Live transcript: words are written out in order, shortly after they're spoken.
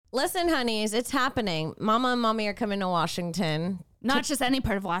Listen, honeys, it's happening. Mama and Mommy are coming to Washington. Not just any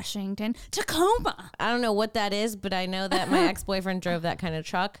part of Washington. Tacoma. I don't know what that is, but I know that my ex-boyfriend drove that kind of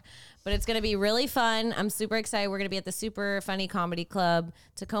truck. But it's going to be really fun. I'm super excited. We're going to be at the Super Funny Comedy Club,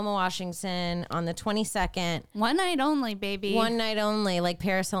 Tacoma, Washington, on the 22nd. One night only, baby. One night only, like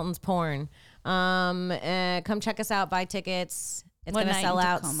Paris Hilton's porn. Come check us out. Buy tickets. It's going to sell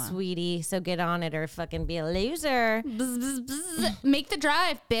out, sweetie. So get on it or fucking be a loser. Bzz, bzz, bzz. Make the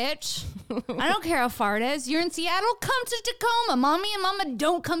drive, bitch. I don't care how far it is. You're in Seattle? Come to Tacoma. Mommy and Mama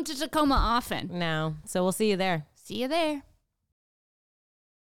don't come to Tacoma often. No. So we'll see you there. See you there.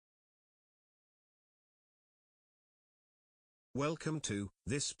 Welcome to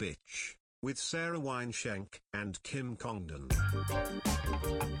This Bitch with Sarah Wineshank and Kim Congdon.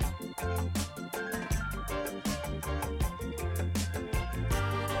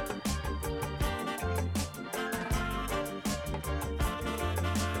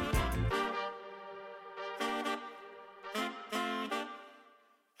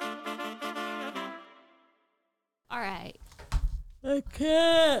 All right. I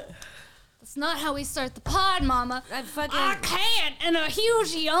can't. That's not how we start the pod, Mama. I can't. And a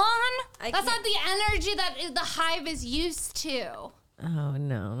huge yawn? That's can't. not the energy that the hive is used to. Oh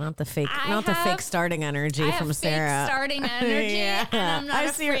no, not the fake starting energy from Sarah. Fake starting energy, Yeah. and I'm not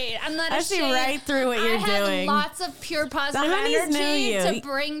afraid. I'm not ashamed. I see right through what you're doing. I have lots of pure positive honeys know energy you. to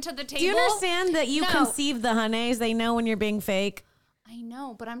bring to the table. Do you understand that you conceive the honeys? They know when you're being fake. I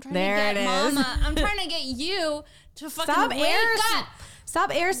know, but I'm trying There to get it is. Mama. I'm trying to get you to fucking wake up.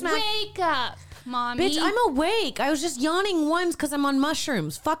 Stop air smack. Wake up, Mommy. Bitch, I'm awake. I was just yawning once because I'm on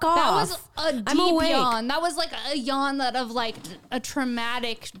mushrooms. Fuck off. That was a deep awake. yawn. That was like a yawn of like a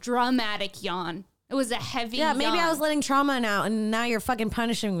dramatic yawn. It was a heavy yawn. Maybe I was letting trauma out and now you're fucking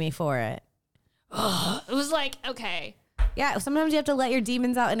punishing me for it. It was like, okay. Yeah, sometimes you have to let your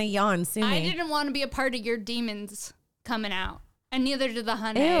demons out in a yawn. Sue me. I didn't want to be a part of your demons coming out. And neither did the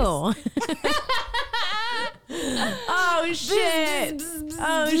honeys. Ew. Oh shit!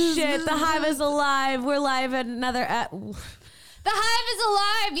 Oh shit! The hive is alive. We're live at another. The hive is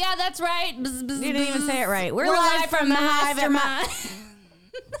alive. Yeah, that's right. You didn't even say it right. We're live from the hive at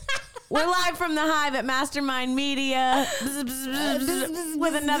We're live from the hive at Mastermind Media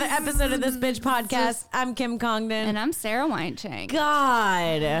with another episode of This Bitch Podcast. I'm Kim Congdon. And I'm Sarah Wineshank.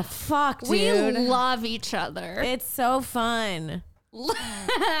 God, fuck, dude. We love each other. It's so fun.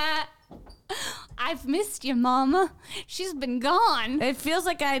 I've missed you, Mama. She's been gone. It feels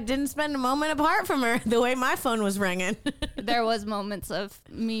like I didn't spend a moment apart from her the way my phone was ringing. There was moments of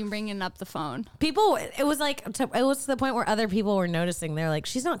me ringing up the phone. People, it was to the point where other people were noticing. They're like,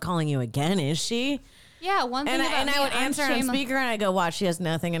 she's not calling you again, is she? Yeah, one thing and I would answer on speaker and I go, watch, she has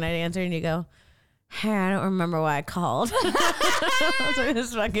nothing. And I'd answer and you go, hey, I don't remember why I called. I was like,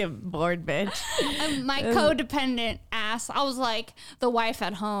 this fucking bored bitch. My codependent ass. I was like the wife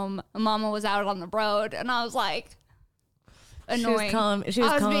at home. Mama was out on the road, and I was like annoying. She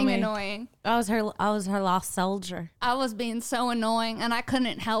was being me. annoying. I was her lost soldier. I was being so annoying, and I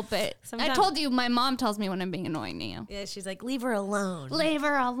couldn't help it. I told you, my mom tells me when I'm being annoying to you. Yeah, she's like, leave her alone. Leave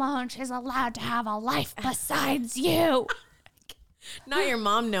her alone. She's allowed to have a life besides you. Not your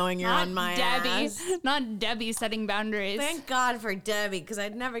mom knowing you're on my ass. Not Debbie setting boundaries. Thank God for Debbie, because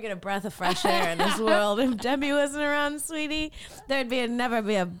I'd never get a breath of fresh air in this world. If Debbie wasn't around, sweetie, there'd never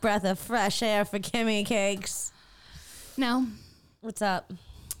be a breath of fresh air for Kimmy Cakes. No. What's up?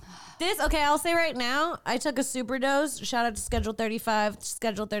 Okay, I'll say right now, I took a super dose. Shout out to Schedule 35,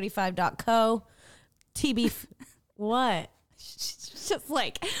 schedule35.co. What? Just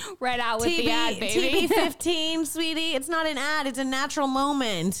like right out with the ad, baby. TB15, sweetie. It's not an ad. It's a natural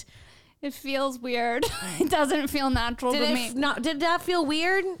moment. It feels weird. It doesn't feel natural to me. Did that feel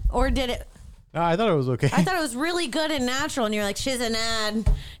weird? Or did it? I thought it was okay. I thought it was really good and natural. And you're like, she's an ad.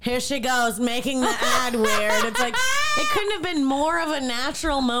 Here she goes, making the ad weird. It's like, it couldn't have been more of a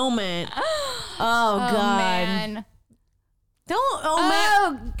natural moment. Oh God. Man.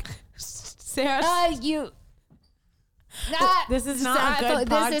 Man. Sarah. This is not a good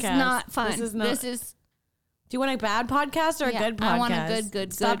podcast. This is not fun. Do you want a bad podcast or a good podcast? I want a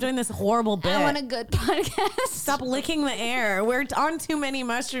good. Stop doing this horrible bit. I want a good podcast. Stop licking the air. We're on too many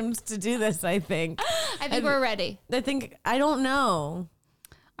mushrooms to do this, I think. I think we're ready. I don't know.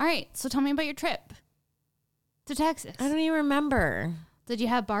 All right. So tell me about your trip to Texas. I don't even remember. Did you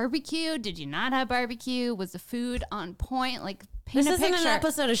have barbecue? Did you not have barbecue? Was the food on point? Like, paint this a picture. Isn't an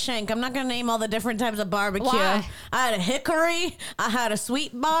episode of Shank. I'm not going to name all the different types of barbecue. Why? I had a hickory. I had a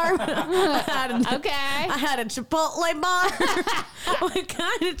sweet bar. I had a Chipotle bar. What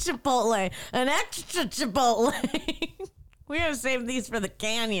kind of Chipotle? An extra Chipotle. We gotta save these for the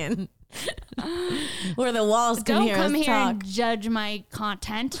canyon. Where the walls can Don't hear come us here talk. and judge my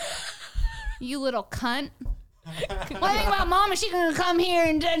content. You little cunt. One thing about Mama, she's gonna come here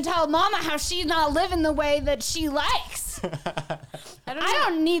and tell Mama how she's not living the way that she likes. I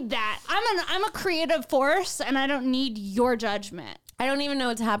don't need that. I'm a creative force, and I don't need your judgment. I don't even know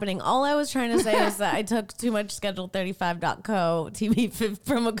what's happening. All I was trying to say was that I took too much Schedule35.co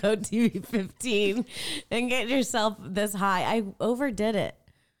promo code TV15 and get yourself this high. I overdid it.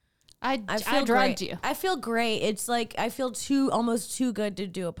 I feel drugged great. you. I feel great. It's like I feel almost too good to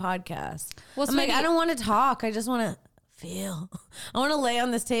do a podcast. Well, I'm like, sweetie- I don't want to talk. I just want to feel. I want to lay on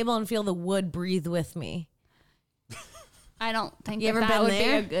this table and feel the wood breathe with me. I don't think You ever that been would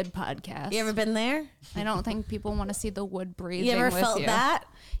there? be a good podcast. You ever been there? I don't think people want to see the wood breathing. You ever with felt you. that?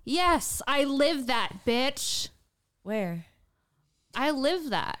 Yes, I live that, bitch. Where? I live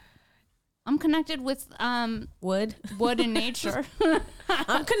that. I'm connected with Wood? wood and nature.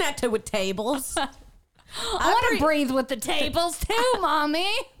 I'm connected with tables. I want to breathe with the tables too, Mommy.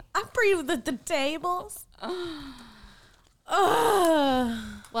 I breathe with the tables. Ugh.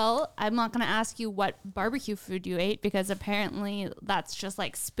 Well, I'm not going to ask you what barbecue food you ate because apparently that's just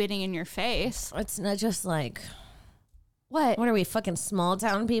like spitting in your face. It's not just like, What? what are we, fucking small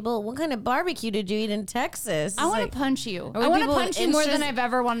town people? What kind of barbecue did you eat in Texas? I want Like, to punch you. we I want to people with punch you more than interest- I've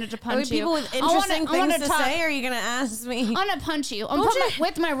ever wanted to are we punch you. people with I wanna- interesting I wanna things to talk- say, or are you going to ask me? I'm going to punch you. I'm Don't putting you-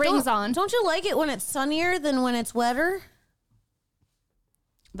 with my rings on. Don't you like it when it's sunnier than when it's wetter?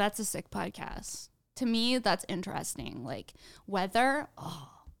 That's a sick podcast. To me, that's interesting. Like weather. Oh,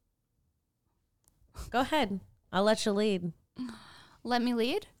 Go ahead. I'll let you lead. let me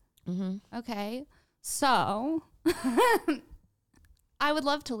lead. Mm-hmm. Okay. So I would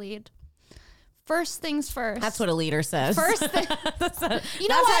love to lead. First things first. That's what a leader says. First thing. That's You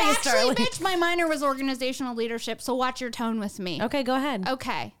know that's what? how you start Actually, leading. bitch, my minor was organizational leadership. So watch your tone with me. Okay, go ahead.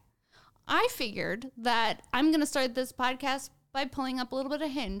 Okay. I figured that I'm going to start this podcast by pulling up a little bit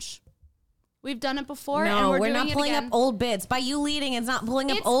of Hinge. We've done it before, and No, we're we're doing not it pulling again. up old bits. By you leading, it's not pulling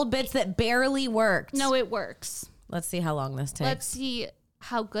up It's- old bits that barely worked. No, it works. Let's see how long this takes. Let's see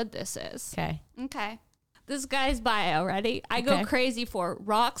how good this is. Okay. Okay. This guy's bio, ready? I go Okay. crazy for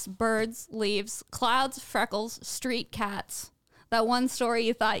rocks, birds, leaves, clouds, freckles, street cats. That one story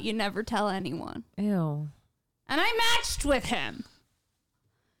you thought you'd never tell anyone. Ew. And I matched with him.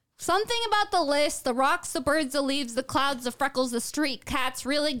 Something about the list, the rocks, the birds, the leaves, the clouds, the freckles, the street cats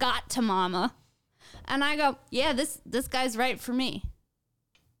really got to Mama. And I go, yeah, this guy's right for me.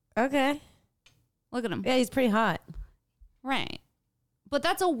 Okay. Look at him. Yeah, he's pretty hot. Right. But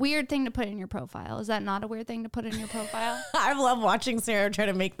that's a weird thing to put in your profile. Is that not a weird thing to put in your profile? I love watching Sarah try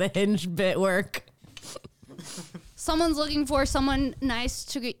to make the Hinge bit work. Someone's looking for someone nice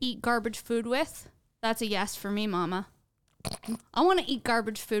to eat garbage food with. That's a yes for me, Mama. I want to eat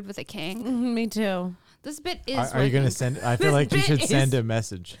garbage food with a king. Me too. This bit is. Are you going to send? I feel This like you bit should is- send a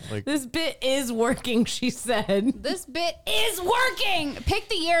message. Like, This bit is working, she said. This bit is working. Pick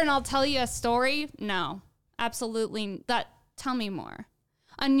the year and I'll tell you a story. No, absolutely. Tell me more.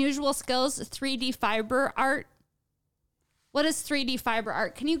 Unusual skills, 3D fiber art. What is 3D fiber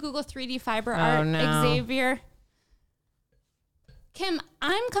art? Can you Google 3D fiber art, no. Xavier? Kim,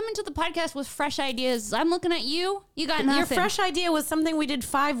 I'm coming to the podcast with fresh ideas. I'm looking at you. You got nothing. Your fresh idea was something we did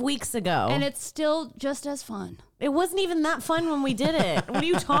 5 weeks ago. And it's still just as fun. It wasn't even that fun when we did it. What are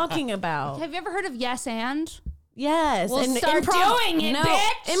you talking about? Have you ever heard of Yes and? Yes. We'll start doing it, no,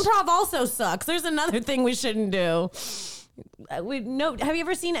 bitch. Improv also sucks. There's another thing we shouldn't do. Have you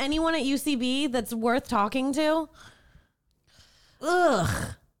ever seen anyone at UCB that's worth talking to? Ugh.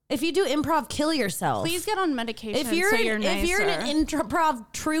 If you do improv, kill yourself. Please get on medication If you're so you're in, nicer. if you're in an improv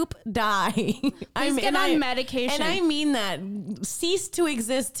troupe, die. Please get on medication. And I mean that. Cease to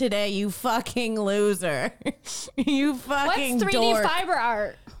exist today, you fucking loser. You fucking What's 3D dork. fiber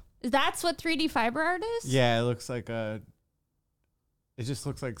art? That's what 3D fiber art is? yeah, it looks like a. It just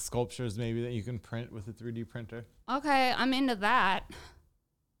looks like sculptures maybe that you can print with a 3D printer. Okay, I'm into that.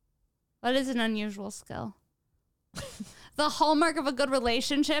 That is an unusual skill. The hallmark of a good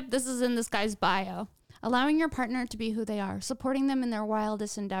relationship, this is in this guy's bio. Allowing your partner to be who they are, supporting them in their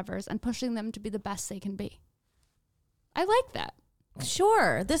wildest endeavors, and pushing them to be the best they can be. I like that.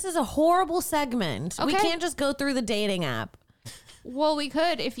 Sure. This is a horrible segment. We Okay. can't just go through the dating app. Well, we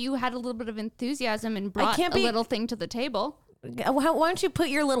could if you had a little bit of enthusiasm and brought can't a be- little thing to the table. Why don't you put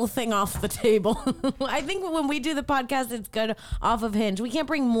your little thing off the table? I think when we do the podcast, it's good off of Hinge. We can't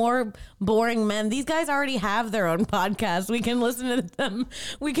bring more boring men. These guys already have their own podcast. We can listen to them.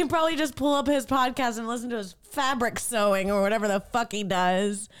 We can probably just pull up his podcast and listen to his fabric sewing or whatever the fuck he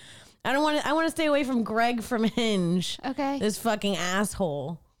does. I don't want to. I want to stay away from Greg from Hinge. Okay. This fucking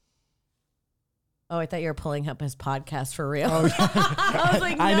asshole. Oh, I thought you were pulling up his podcast for real. Oh, I was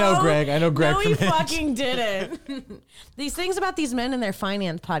like, no, I know Greg. I know Greg No, he from Hinge. fucking didn't. These things about these men and their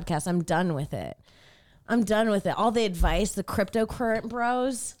finance podcasts, I'm done with it. I'm done with it. All the advice, the cryptocurrent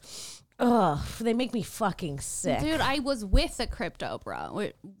bros, ugh, they make me fucking sick. Dude, I was with a crypto bro.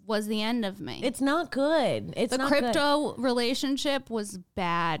 It was the end of me. It's not good. It's The not good. crypto relationship was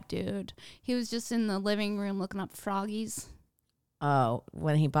bad, dude. He was just in the living room looking up froggies. Oh,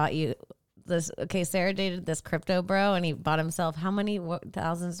 when he bought you this. Okay, Sarah dated this crypto bro, and he bought himself how many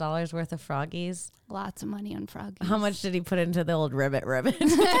thousands of dollars worth of froggies? Lots of money on froggies. How much did he put into the old ribbit?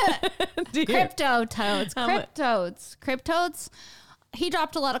 Crypto toads. How mu- Cryptodes. He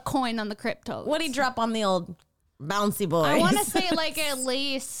dropped a lot of coin on the cryptos. What'd he drop on the old bouncy boys? I want to say like at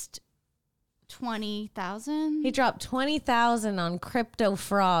least 20,000. He dropped 20,000 on crypto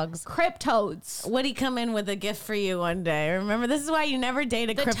frogs. Cryptodes. Would he come in with a gift for you one day? Remember, this is why you never date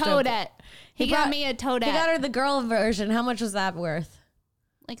a The crypto. toadette. He brought- got me a toadette. He got her the girl version. How much was that worth?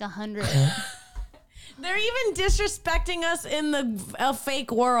 like 100 They're even disrespecting us in a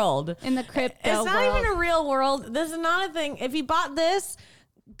fake world. in the crypto It's not world. even a real world. This is not a thing. If you bought this,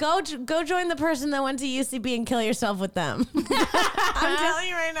 go join the person that went to UCB and kill yourself with them. I'm telling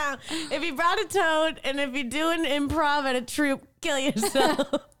you right now. If you brought a toad and if you're doing improv at a troupe, kill yourself.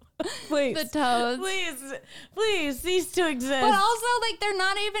 Please. The toads. Please cease to exist. But also, like, they're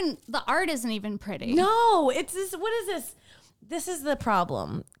not even, the art isn't even pretty. No, it's this. What is this? This is the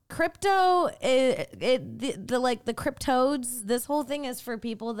problem. Crypto, the cryptodes. This whole thing is for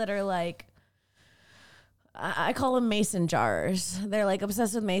people that are like, I call them mason jars. They're like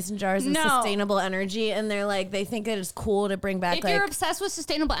obsessed with mason jars and No. sustainable energy, and they're like they think that it's cool to bring back If like you're obsessed with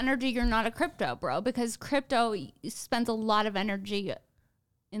sustainable energy, you're not a crypto bro, because crypto spends a lot of energy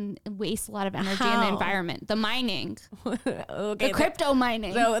and wastes a lot of energy in How? the environment. The mining, okay, the crypto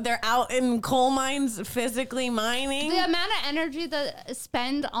mining. So they're out in coal mines physically mining. The amount of energy that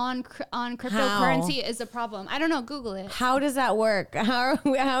spend on cryptocurrency is a problem. I don't know. Google it. How does that work?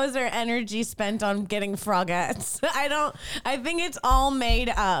 How is there energy spent on getting frogettes? I think it's all made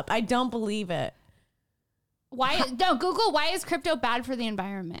up. I don't believe it. Why? No, Google. Why is crypto bad for the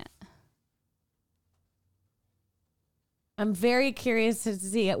environment? I'm very curious to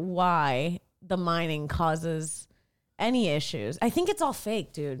see why the mining causes any issues. I think it's all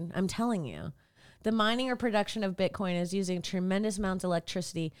fake, dude. I'm telling you. The mining or production of Bitcoin is using tremendous amounts of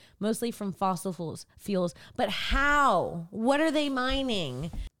electricity, mostly from fossil fuels. But how? What are they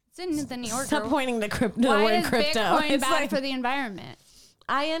mining? It's in the New Yorker. Stop pointing the crypto. Why Word is crypto. Bitcoin It's bad like- for the environment?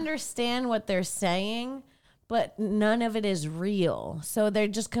 I understand what they're saying, but none of it is real. So they're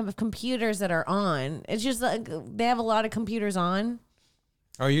just kind of computers that are on. It's just like they have a lot of computers on.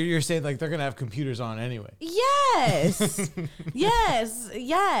 Oh, you're saying like they're gonna have computers on anyway? Yes.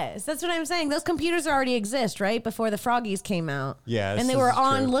 yes. That's what I'm saying. Those computers already exist, right? Before the froggies came out. Yeah, And this they were is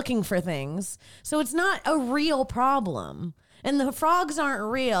on true. looking for things. So it's not a real problem. And the frogs aren't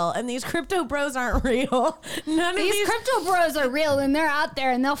real. And these crypto bros aren't real. None of These crypto bros are real and they're out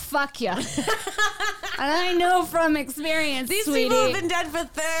there and they'll fuck you. And I know from experience, These sweetie. people have been dead for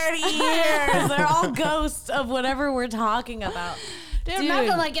 30 years. They're all ghosts of whatever we're talking about. Dude,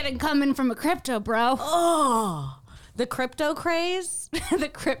 nothing like it coming from a crypto bro. Oh, the crypto craze. The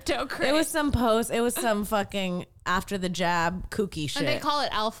crypto craze. It was some post. It was some fucking after the jab kooky shit. And they call it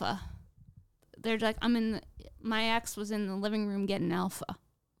alpha. They're like, my ex was in the living room getting alpha.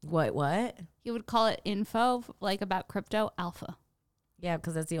 What? He would call it info, like about crypto, alpha. Yeah,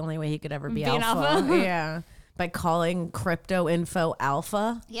 because that's the only way he could ever be Be an alpha. alpha? Yeah. By calling crypto info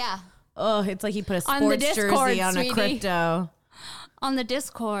alpha. Yeah. Oh, it's like he put a On the sports Discord, jersey on sweetie. a crypto. On the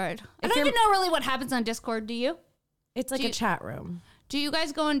Discord. I If don't you're- even know really what happens on Discord, do you? It's like Do a you- chat room. Do you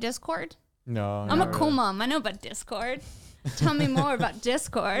guys go on Discord? No, I'm a not cool really. mom. I know about Discord. Tell me more about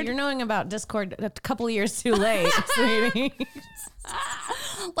Discord. You're knowing about Discord a couple years too late, sweetie.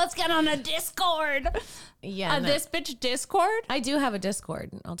 Let's get on a Discord. Yeah. no. This bitch Discord? I do have a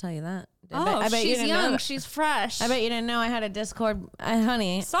Discord. I'll tell you that. Oh, I bet you she's didn't young. know. She's fresh. I bet you didn't know I had a Discord.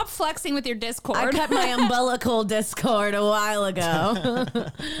 Honey, Stop flexing with your Discord. I cut my umbilical Discord a while ago.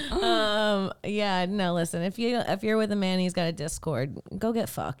 Yeah, no, listen. If you're with a man, he's got a Discord. Go get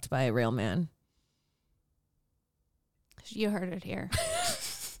fucked by a real man. You heard it here.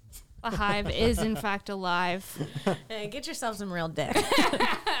 The hive is in fact alive. Hey, get yourself some real dick.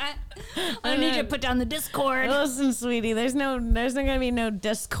 I need you to put down the Discord. Listen, sweetie, there's not gonna be no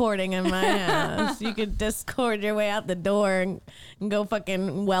discording in my house. You could discord your way out the door and go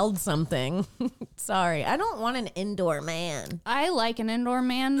fucking weld something. Sorry, I don't want an indoor man. I like an indoor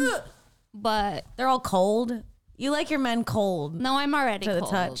man, but They're all cold. You like your men cold no, I'm already to the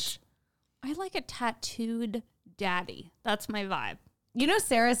cold. touch. I like a tattooed daddy. That's my vibe. You know,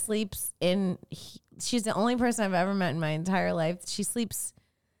 Sarah sleeps in. She's the only person I've ever met in my entire life. She sleeps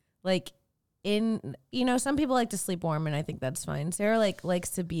like in. You know, some people like to sleep warm, and I think that's fine. Sarah likes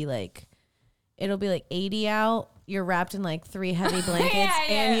to be like. It'll be like 80 out. You're wrapped in like 3 heavy blankets,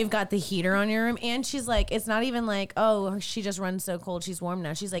 and you've got the heater on your room. And she's like, it's not even like, oh, she just runs so cold. She's warm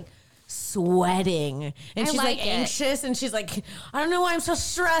now. She's like sweating, and she's like anxious, and she's like, I don't know why I'm so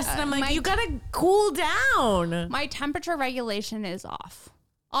stressed. And I'm like, you gotta cool down. My temperature regulation is off.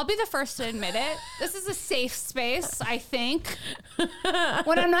 I'll be the first to admit it. This is a safe space, I think.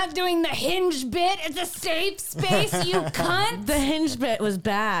 When I'm not doing the hinge bit, it's a safe space, you cunt. The hinge bit was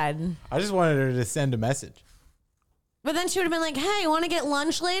bad. I just wanted her to send a message. But then she would have been like, hey, want to get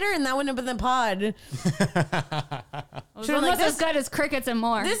lunch later? And that wouldn't have been the pod. It was almost as good as crickets and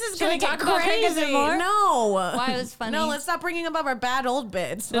more. This is Should going we to get talk about crickets crazy. and more? No. Why it was funny. No, let's stop bringing up our bad old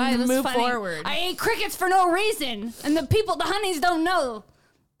bits Why it and was move funny. forward. I ate crickets for no reason. And the honeys don't know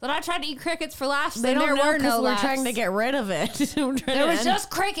that I tried to eat crickets for laughs. They and don't there know were because no we're laughs. trying to get rid of it. There was just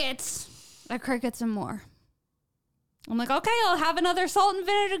crickets. Crickets and more. I'm like, okay, I'll have another salt and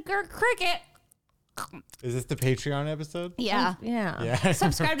vinegar cricket. Is this the Patreon episode? Yeah. Yeah. Yeah.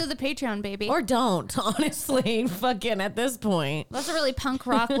 Subscribe to the Patreon, baby. Or don't, honestly. Fucking at this point. That's a really punk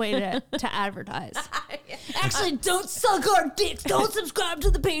rock way to advertise. Actually, don't suck our dicks. Don't subscribe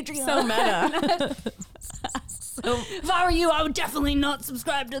to the Patreon. So meta. If I were you, I would definitely not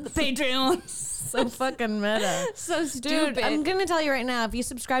subscribe to the Patreon. So fucking meta. So stupid. Dude, I'm going to tell you right now, if you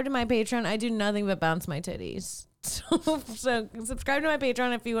subscribe to my Patreon, I do nothing but bounce my titties. So subscribe to my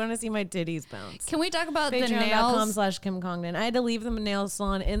Patreon if you want to see my titties bounce. Can we talk about the nails? Patreon.com/Kim Congdon. I had to leave the nail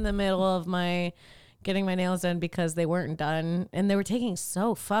salon in the middle of my getting my nails done because they weren't done and they were taking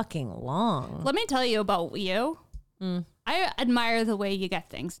so fucking long. Let me tell you about you. I admire the way you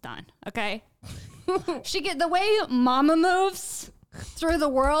get things done. Okay, the way Mama moves through the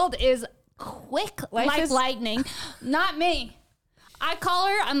world is quick like lightning. Not me. I call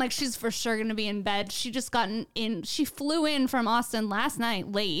her. I'm like, she's for sure going to be in bed. She just gotten in. She flew in from Austin last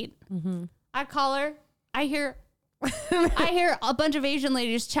night late. Mm-hmm. I call her. I hear a bunch of Asian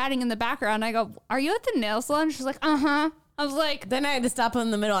ladies chatting in the background. I go, are you at the nail salon? She's like, uh-huh. I was like, then I had to stop in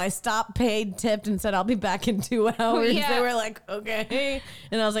the middle. I stopped, paid, tipped, and said, I'll be back in 2 hours. Yeah. They were like, okay.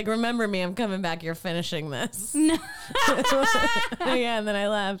 And I was like, remember me, I'm coming back. You're finishing this. no. Yeah, and then I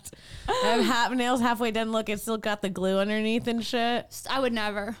left. I have nails halfway done. Look, it's still got the glue underneath and shit. I would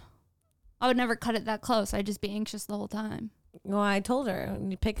never cut it that close. I'd just be anxious the whole time. Well, I told her,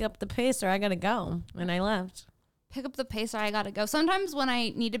 you pick up the pace or I got to go. And I left. Pick up the pace or I gotta go. Sometimes when I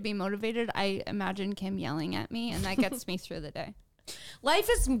need to be motivated, I imagine Kim yelling at me, and that gets me through the day. Life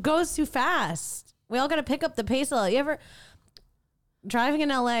goes too fast. We all got to pick up the pace a lot. You ever... Driving in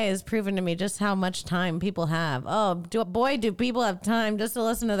LA has proven to me just how much time people have. Oh, do people have time just to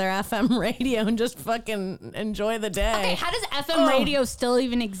listen to their FM radio and just fucking enjoy the day? Okay, how does FM radio still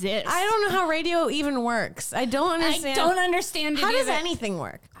even exist? I don't know how radio even works. I don't understand. I don't understand it How does either. anything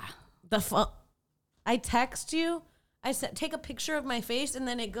work? I text you. I said, take a picture of my face, and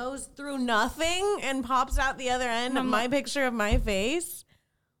then it goes through nothing and pops out the other end of my picture of my face.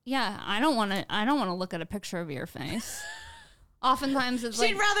 Yeah, I don't want to look at a picture of your face. Oftentimes it's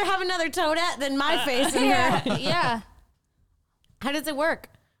She'd rather have another toadette than my face in yeah, her. yeah. How does it work?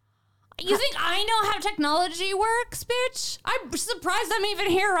 You think I know how technology works, bitch? I'm surprised I'm even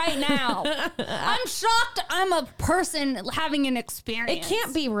here right now. I'm shocked I'm a person having an experience. It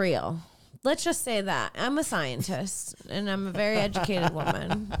can't be real. Let's just say that. I'm a scientist, and I'm a very educated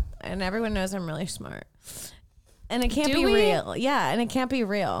woman, and everyone knows I'm really smart. And it can't be real. Yeah, and it can't be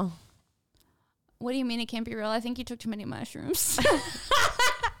real. What do you mean it can't be real? I think you took too many mushrooms.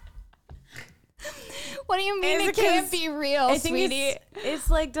 What do you mean it can't be real, I think sweetie? it's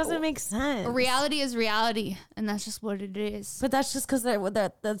like, doesn't make sense. Reality is reality, and that's just what it is. But that's just because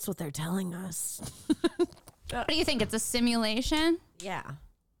that's what they're telling us. What do you think? It's a simulation? Yeah.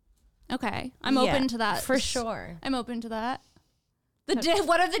 Okay. I'm open to that. For sure. I'm open to that.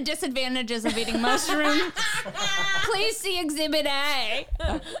 What are the disadvantages of eating mushrooms? Please see Exhibit A.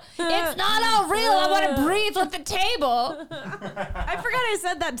 It's not all real. I want to breathe with the table. I forgot I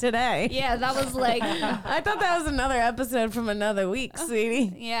said that today. Yeah, that was like, I thought that was another episode from another week,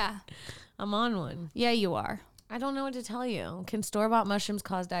 sweetie. yeah. I'm on one. Yeah, you are. I don't know what to tell you. Can store-bought mushrooms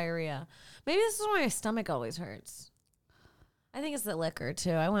cause diarrhea? Maybe this is why my stomach always hurts. I think it's the liquor,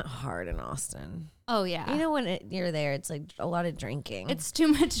 too. I went hard in Austin. Oh, yeah. You know, when you're there, it's like a lot of drinking. It's too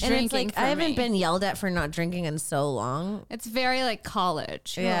much drinking. And it's like, for I haven't me. been yelled at for not drinking in so long. It's very like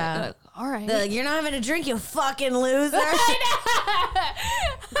college. You're Yeah. like, all right. You're not having a drink, you fucking loser.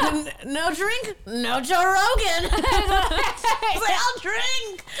 No drink? No Joe Rogan. It's like, I'll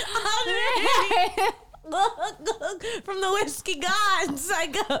drink. From the whiskey gods, I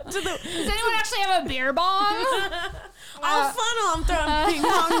go to the. Does anyone actually have a beer bomb? I'll funnel. I'm throwing ping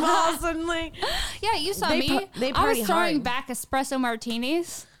pong balls suddenly. Yeah, you saw They me. they I party was throwing hard. back espresso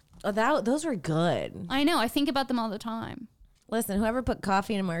martinis. Oh, those were good. I know. I think about them all the time. Listen, whoever put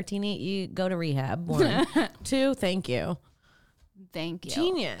coffee in a martini, you go to rehab. 1, 2, thank you. Thank you.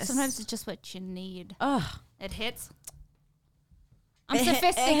 Genius. Sometimes it's just what you need. Ugh. It hits. I'm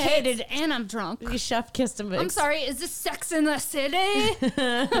sophisticated and I'm drunk. You chef kissed him. I'm sorry, is this Sex in the City?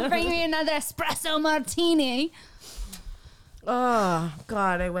 Bring me another espresso martini. Oh,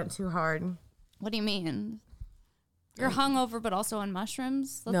 God, I went too hard. What do you mean? You're hungover, but also on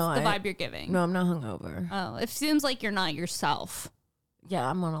mushrooms? That's No, the vibe you're giving. No, I'm not hungover. Oh, it seems like you're not yourself. Yeah,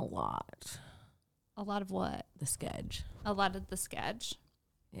 I'm on a lot. A lot of what? The sketch. A lot of the sketch.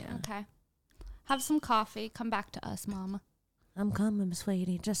 Yeah. Okay. Have some coffee. Come back to us, Mama. I'm coming,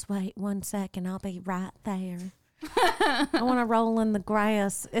 sweetie. Just wait 1 second. I'll be right there. I want to roll in the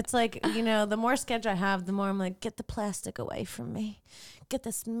grass. It's like, you know, the more sketch I have, the more I'm like, get the plastic away from me. Get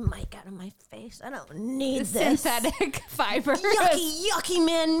this mic out of my face. I don't need The this. synthetic fiber. Yucky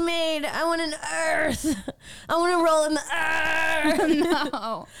man-made. I want an earth. I want to roll in the earth.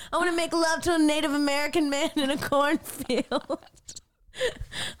 No. I want to make love to a Native American man in a cornfield.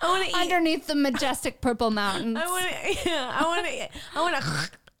 I want to eat. Underneath the majestic purple mountains. I want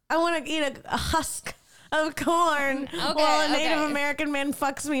to eat a husk of corn while a Native American man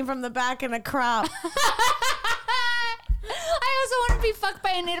fucks me from the back in a crop. I also want to be fucked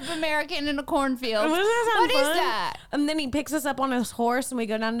by a Native American in a cornfield. Doesn't that sound What is fun? that? And then he picks us up on his horse and we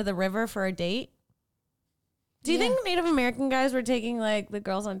go down to the river for a date. Do you Yeah. think Native American guys were taking like the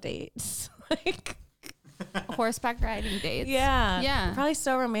girls on dates? Like, Horseback riding dates. yeah. Yeah. Probably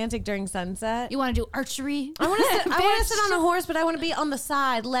so romantic during sunset. You want to do archery? I want to sit. I want Bitch. to sit on a horse, but I want to be on the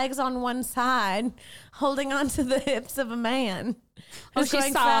side, legs on one side, holding onto the hips of a man. Oh, who's she's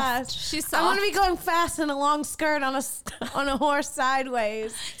going soft. fast. She's I want to soft. be going fast in a long skirt on a horse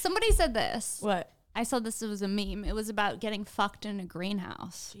sideways. Somebody said this. What? I saw this was a meme. It was about getting fucked in a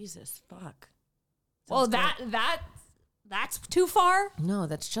greenhouse. Jesus fuck. Well, that's too far, No,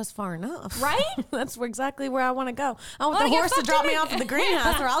 that's just far enough. right? That's exactly where I want to go. I want wanna the get horse to fucked drop in me a- off at the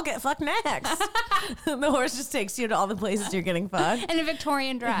greenhouse or I'll get fucked next. The horse just takes you to all the places you're getting fucked. In a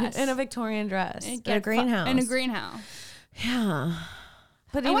Victorian dress. In a Victorian dress. And In a get greenhouse. In a greenhouse. Yeah.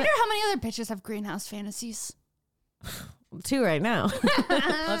 But I wonder how many other bitches have greenhouse fantasies. 2 right now.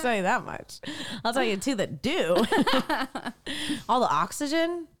 I'll tell you that much. I'll tell you 2 that do. All the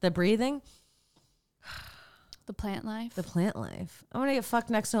oxygen, the breathing, The plant life. the plant life. I want to get fucked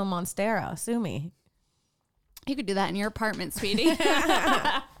next to a monstera. Sue me. You could do that in your apartment, sweetie.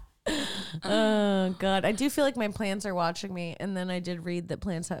 Oh, God. I do feel like my plants are watching me. And then I did read that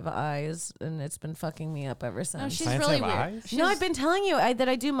plants have eyes, and it's been fucking me up ever since. she's Plants really have weird. eyes? No, I've been telling you that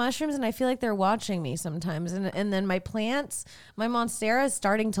I do mushrooms, and I feel like they're watching me sometimes. And then my plants, my monstera is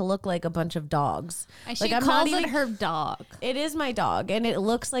starting to look like a bunch of dogs. And she Like, I'm calls not it even- her dog. It is my dog, and it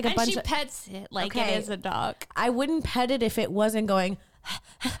looks like a And bunch she of. pets it like Okay. it is a dog. I wouldn't pet it if it wasn't going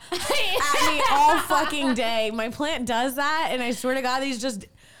at me all fucking day. My plant does that, and I swear to God, these just.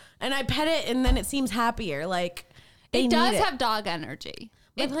 And I pet it, and then it seems happier. Like they It does need have dog energy.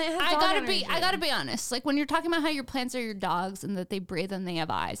 My plant has I dog gotta be. energy. I gotta be honest. Like when you're talking about how your plants are your dogs and that they breathe and they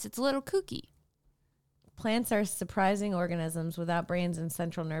have eyes, it's a little kooky. Plants are surprising organisms without brains and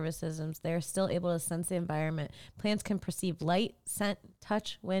central nervous systems. They are still able to sense the environment. Plants can perceive light, scent,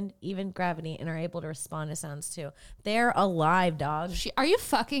 touch, wind, even gravity, and are able to respond to sounds too. They're alive, dog. Are you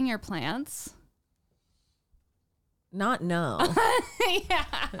fucking your plants? Not no. Yeah.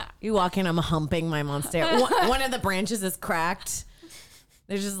 You walk in, I'm humping my monstera. One of the branches is cracked.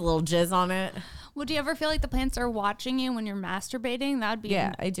 There's just a little jizz on it. Would you ever feel like the plants are watching you when you're masturbating? That would be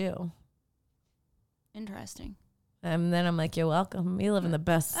Yeah, I do. interesting. And then I'm like, you're welcome. You live in the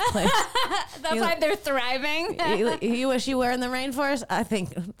best place. That's why they're thriving. You wish you were in the rainforest? I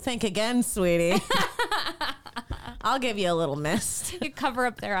think again, sweetie. I'll give you a little mist. You cover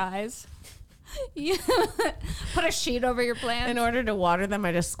up their eyes. You put a sheet over your plants. In order to water them,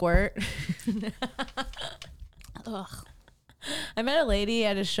 I just squirt. Ugh. I met a lady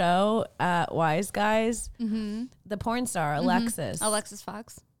at a show at Wise Guys. Mm-hmm. The porn star, Alexis. Alexis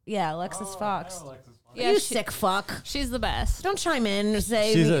Fox. Yeah, Alexis Fox. Yeah, You sick fuck. She's the best. Don't chime in and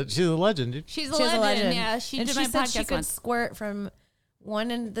say She's a legend, dude. She's a legend. Yeah, she and did she my said podcast she could once. squirt from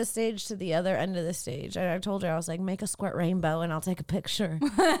one end of the stage to the other end of the stage. I told her, I was like, make a squirt rainbow and I'll take a picture.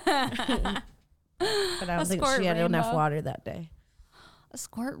 But I don't think she had enough rainbow. water that day. A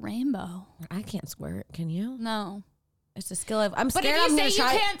squirt rainbow. I can't squirt. Can you? No. It's a skill I'm But scared if I'm you gonna say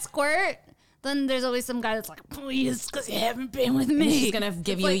try. you can't squirt, then there's always some guy that's like, please, because you haven't been with me. She's gonna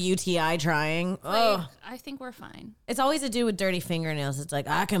give you a UTI trying. Like, Oh, I think we're fine. it's always a dude with dirty fingernails. It's like,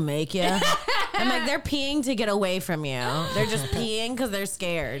 I can make you. I'm like, they're peeing to get away from you. They're just peeing because they're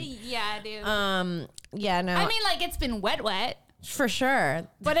scared. Yeah, dude. Yeah, no. I mean, like, it's been wet. for sure.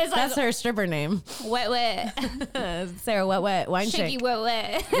 But it's That's like her stripper name. wet. Sarah Wet Wine Shaky Shake.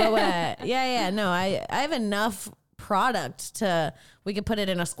 wet. Wet. Yeah. No, I have enough product to, we could put it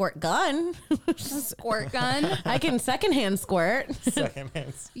in a squirt gun. Squirt gun. I can secondhand squirt.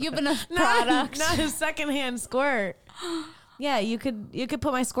 Secondhand. You have enough product. Not a secondhand squirt. Yeah, you could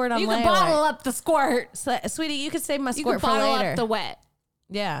put my squirt on You later. could bottle up the squirt. So, sweetie, you could save my You squirt could for bottle later. up the wet.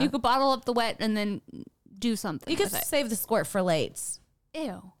 Yeah. You could bottle up the wet and then do something You could with it. save the squirt for lates.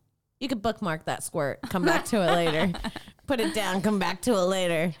 Ew. You could bookmark that squirt. Come back to it later. Put it down. Come back to it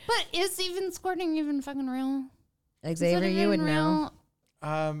later. But is even squirting even fucking real? Xavier, you would know.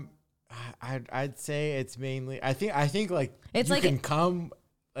 I'd say it's mainly. I think like It's you like can come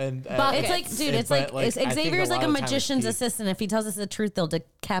and Buckets. It's like, dude, it's but, like, I think Xavier's a like lot a of the time it's magician's pee. assistant. If he tells us the truth, they'll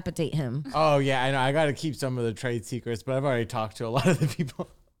decapitate him. Oh yeah, I know. I got to keep some of the trade secrets, but I've already talked to a lot of the people.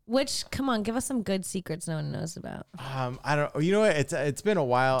 Which, come on, give us some good secrets no one knows about. I don't. You know what? It's been a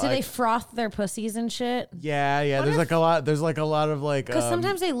while. Do they froth their pussies and shit? Yeah. There's like a lot. There's like a lot of like. Because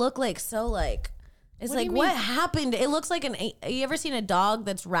sometimes they look like so like. It's What do like, you what mean? happened? It looks like you ever seen a dog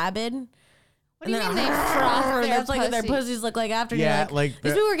that's rabid? What do you mean they froth their That's like what their pussy? pussies look like after. Yeah, You're like like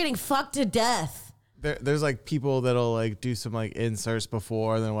these the- people were getting fucked to death. there's like people that'll like do some like inserts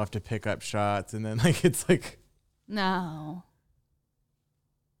before, and then we'll have to pick up shots, and then like it's like. No.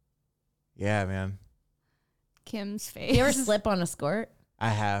 Yeah, man. Kim's face. You ever slip on a squirt? I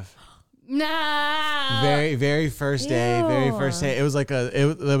have. No. Very first day. Very first day. It was like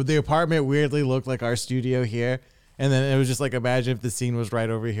the apartment weirdly looked like our studio here, and then it was just like, imagine if the scene was right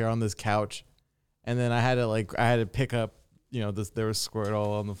over here on this couch, and then I had to pick up, there was squirt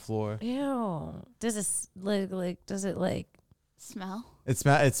all on the floor. Ew. Does it does it like Smell. It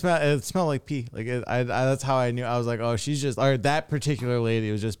smelled like pee. Like that's how I knew. I was like, oh, that particular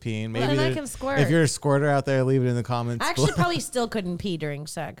lady was just peeing. Maybe then I can squirt. If you're a squirter out there, leave it in the comments. I actually probably still couldn't pee during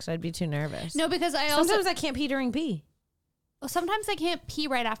sex. I'd be too nervous. No, because I also Sometimes I can't pee during pee. sometimes I can't pee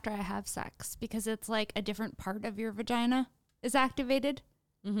right after I have sex because it's like a different part of your vagina is activated.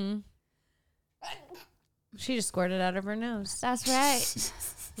 Mm-hmm. She just squirted out of her nose. That's right.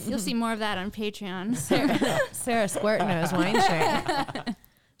 You'll see more of that on Patreon. Sarah Squirt Nose Wine Shake.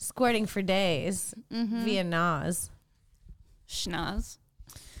 Squirting for days via Nas. Schnoz.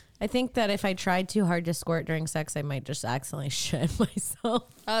 I think that if I tried too hard to squirt during sex, I might just accidentally shit myself.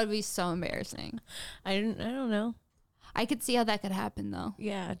 That would be so embarrassing. I don't know. I could see how that could happen though.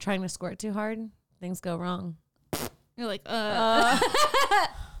 Yeah, trying to squirt too hard, things go wrong. You're like,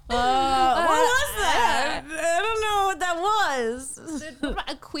 What was that? I don't know what that was.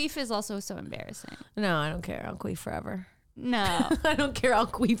 a queef is also so embarrassing. No, I don't care. I'll queef forever. No. I don't care. I'll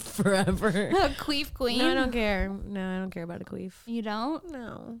queef forever. A queef queen? No, I don't care. No, I don't care about a queef. You don't?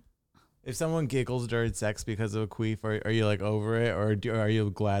 No. If someone giggles during sex because of a queef, are you like over it, or are you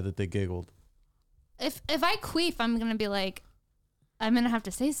glad that they giggled? If I queef, I'm going to be like, I'm going to have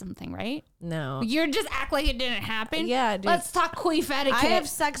to say something, right? No. You're just act like it didn't happen? Yeah, dude. Let's talk queef etiquette. I have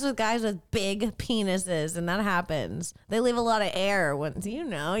sex with guys with big penises, and that happens. They leave a lot of air. Once you're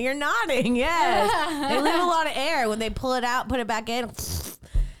nodding. Yes, they leave a lot of air when they pull it out, put it back in.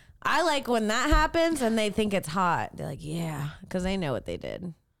 I like when that happens, and they think it's hot. They're like, yeah, because they know what they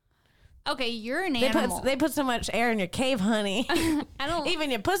did. Okay, you're an animal. They put so much air in your cave, honey. I don't. Even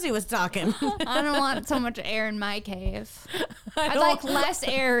your pussy was talking. I don't want so much air in my cave. I'd like less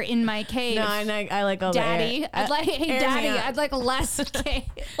air in my cave. No, I like all Daddy, the air. I'd like, hey, air me Daddy, out. I'd like less cave.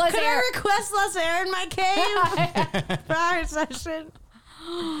 Less Could air. I request less air in my cave for our session?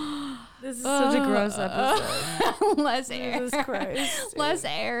 This is such a gross episode. Less air. Jesus Christ. Less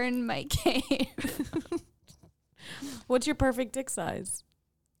air in my cave. What's your perfect dick size?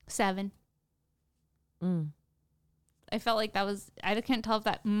 7. I felt like that was, I can't tell if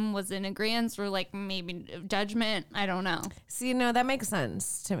that was in agreement or like maybe judgment. I don't know. See, no, that makes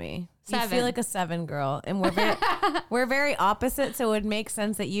sense to me. 7. You feel like a 7 girl, and we're very opposite. So it would make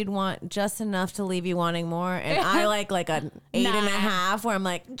sense that you'd want just enough to leave you wanting more, and I like an 8.5, where I'm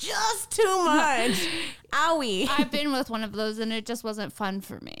like just too much. Owie. I've been with one of those, and it just wasn't fun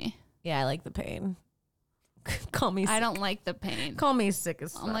for me. Yeah, I like the pain. Call me. Sick. I don't like the pain. Call me sick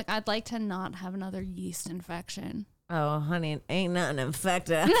as fuck. I'm like, I'd like to not have another yeast infection. Oh, honey, ain't nothing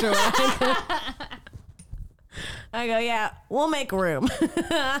infected after what I go, yeah, we'll make room.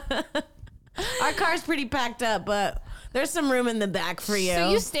 Our car's pretty packed up, but there's some room in the back for you.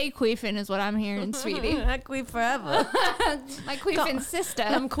 So you stay queefing is what I'm hearing, sweetie. I queef forever. My queefing sister.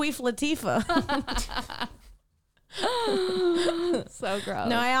 I'm queef Latifah. So gross.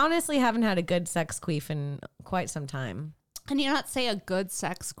 No, I honestly haven't had a good sex queef in quite some time. Can you not say a good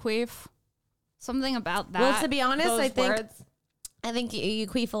sex queef? Something about that. Well, to be honest, those I think words. you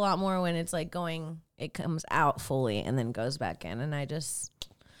queef a lot more when it's like it comes out fully and then goes back in. And I just...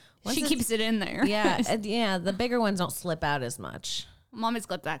 She keeps it in there. Yeah, yeah. The bigger ones don't slip out as much. Mommy's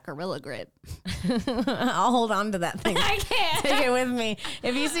got that Gorilla Grip. I'll hold on to that thing. I can't. Take it with me.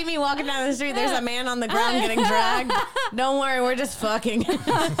 If you see me walking down the street, there's a man on the ground getting dragged. Don't worry, we're just fucking.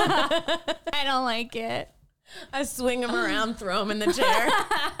 I don't like it. I swing him around, throw him in the chair.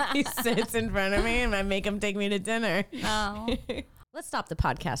 He sits in front of me, and I make him take me to dinner. No. Let's stop the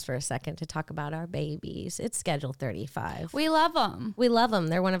podcast for a second to talk about our babies. It's Schedule 35. We love them. We love them.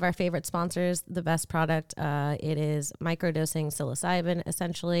 They're one of our favorite sponsors, the best product. It is microdosing psilocybin,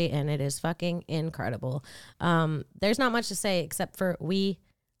 essentially, and it is fucking incredible. There's not much to say except for we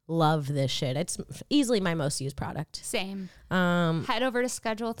love this shit. It's easily my most used product. Same. Head over to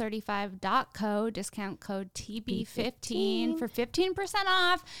schedule35.co, discount code TB15 for 15%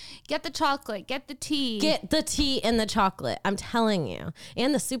 off. Get the chocolate, get the tea. Get the tea and the chocolate. I'm telling you.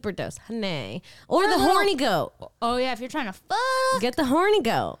 And the super dose, honey. Or the horny goat. Oh, yeah, if you're trying to fuck. Get the horny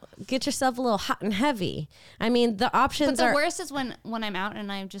goat. Get yourself a little hot and heavy. I mean, the options But the are... worst is when I'm out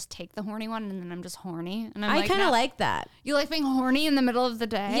and I just take the horny one and then I'm just horny. And I'm I like, kind of no. like that. You like being horny in the middle of the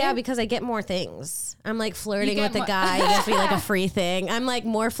day? Yeah, because I get more things. I'm like flirting You with get the more- guy. It gives me like a free thing. I'm like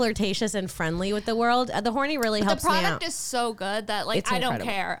more flirtatious and friendly with the world. The horny really The helps me out. product is so good that like It's I don't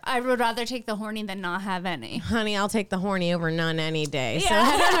incredible. care. I would rather take the horny than not have any. Honey, I'll take the horny over none any day. So Yeah.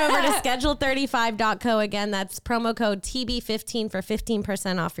 head on over to schedule35.co. Again, that's promo code TB15 for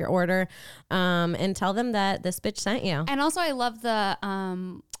 15% off your order. And tell them that this bitch sent you. And also I love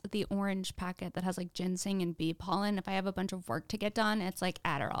the orange packet that has like ginseng and bee pollen. If I have a bunch of work to get done, it's like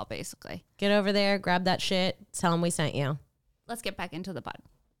Adderall basically. Get over there, grab that shit, tell them we sent you. Let's get back into the pod.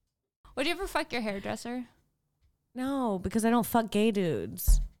 Would you ever fuck your hairdresser? No, because I don't fuck gay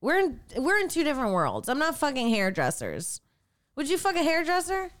dudes. We're in two different worlds. I'm not fucking hairdressers. Would you fuck a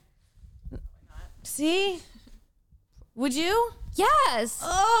hairdresser? See? Would you? Yes.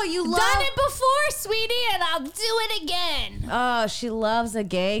 Oh, you love Done it before, sweetie, and I'll do it again. Oh, she loves a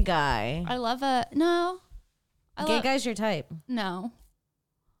gay guy. I love a no. Gay guy's your type. No.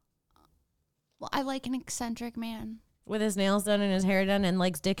 Well, I like an eccentric man. With his nails done and his hair done and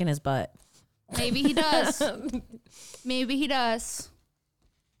likes dick in his butt. Maybe he does. Maybe he does.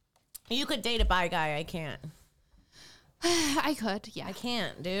 You could date a bi guy. I can't. I could, yeah. I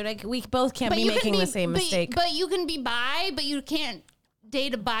can't, dude. We both can't be you can making the same mistake. But you can be bi, but you can't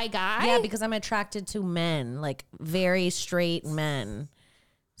date a bi guy. Yeah, because I'm attracted to men, like very straight men.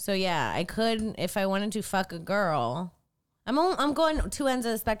 So yeah, I could if I wanted to fuck a girl. I'm going two ends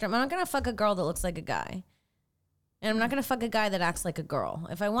of the spectrum. I'm not gonna fuck a girl that looks like a guy, and I'm not gonna fuck a guy that acts like a girl.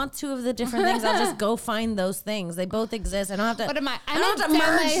 If I want two of the different things, I'll just go find those things. They both exist. I don't have to. What am I? I don't have to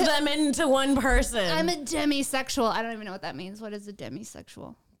merge them into one person. I'm a demisexual. I don't even know what that means. What is a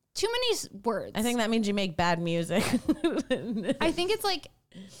demisexual? Too many words. I think that means you make bad music. I think it's like.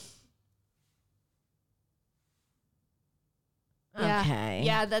 Yeah. Okay.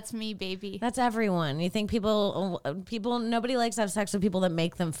 Yeah, that's me, baby. That's everyone. You think people, nobody likes to have sex with people that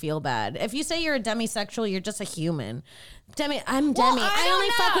make them feel bad. If you say you're a demisexual, you're just a human. I'm Well, demi. I I don't only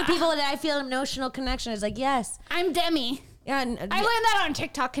fuck know. with people that I feel an emotional connection. It's like, yes. I'm demi. Yeah. I learned that on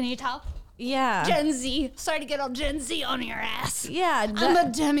TikTok. Can you tell? Yeah. Gen Z. Sorry to get all Gen Z on your ass. Yeah. I'm a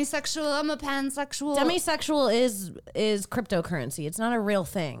demisexual. I'm a pansexual. Demisexual is cryptocurrency. It's not a real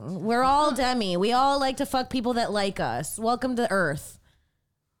thing. We're all demi. We all like to fuck people that like us. Welcome to Earth.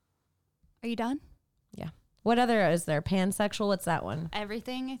 Are you done? Yeah. What other is there? Pansexual? What's that one?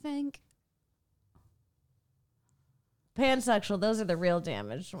 Everything, I think. Pansexual, those are the real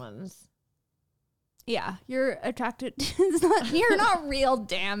damaged ones. Yeah, you're attracted. You're not real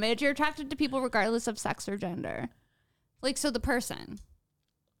damage. You're attracted to people regardless of sex or gender. Like, so the person.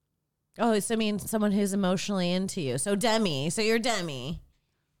 Oh, so I mean someone who's emotionally into you. So Demi. So you're Demi.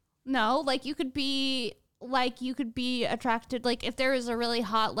 No, like you could be attracted. Like if there is a really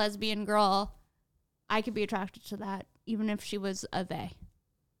hot lesbian girl, I could be attracted to that, even if she was a they.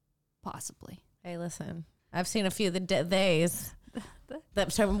 Possibly. Hey, listen. I've seen a few of the theys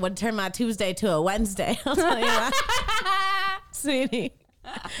that would turn my Tuesday to a Wednesday. I'll tell you that. Sweetie.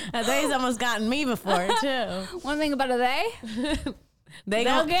 A they's almost gotten me before, too. One thing about a they,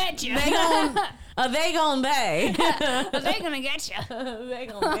 they'll get you. They gon' they gonna get you. They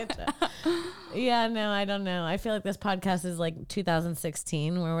gonna get you. Yeah, no, I don't know. I feel like this podcast is like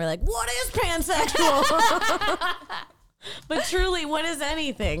 2016 where we're like, what is pansexual? But truly, what is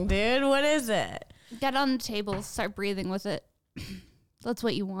anything, dude? What is it? Get on the table, start breathing with it. That's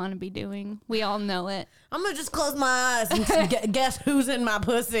what you want to be doing. We all know it. I'm gonna just close my eyes and guess who's in my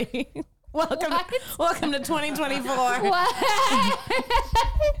pussy. Welcome to 2024. What?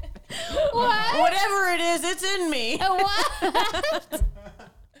 What? Whatever it is, it's in me. What?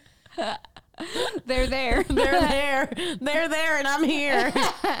 They're there. They're there, and I'm here.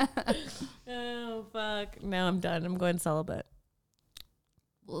 Oh, fuck. No, I'm done. I'm going celibate.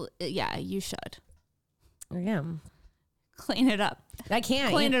 Well, yeah, you should. I am. Clean it up. I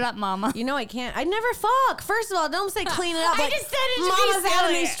can't. Clean it up, mama. You know I can't. I never fuck. First of all, don't say clean it up. I like just said it to be Mama's out in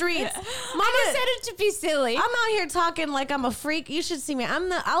silly. these streets. I just said it to be silly. I'm out here talking like I'm a freak. You should see me.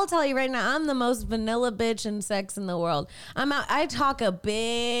 I'll tell you right now, I'm the most vanilla bitch in sex in the world. I talk a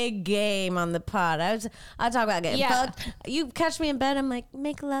big game on the pod. I talk about getting fucked. You catch me in bed, I'm like,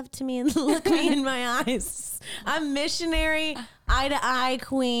 make love to me and look me in my eyes. I'm missionary, eye to eye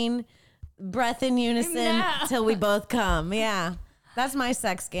queen, breath in unison till we both come. Yeah. That's my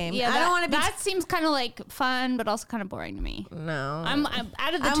sex game. Yeah, I don't want to be. That seems kind of like fun, but also kind of boring to me. No, I'm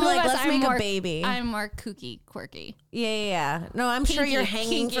out of the I'm two like, of us. let's I'm make more, a baby. I'm more kooky, quirky. Yeah. No, I'm sure you're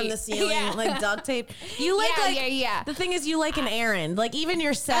hanging kinky. from the ceiling Yeah. like duct tape. You like yeah. The thing is, you like an errand. Like even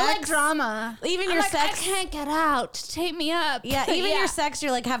your sex. I like drama. Even I'm your like, sex. I can't get out. Take me up. Yeah, even your sex,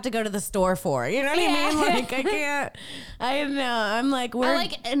 you're like have to go to the store for. You know what I mean? Like I can't. I don't know. I'm like we're I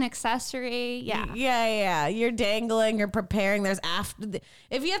like an accessory. Yeah. Yeah. You're dangling. You're preparing. There's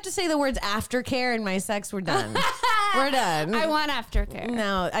if you have to say the words aftercare in my sex, we're done. We're done. I want aftercare.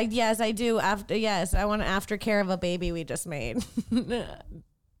 No, yes, I do. Yes, I want an aftercare of a baby we just made.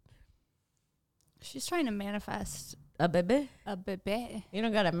 She's trying to manifest A baby? a baby. You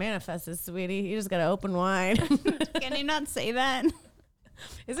don't gotta manifest it, sweetie. You just gotta open wide. Can you not say that?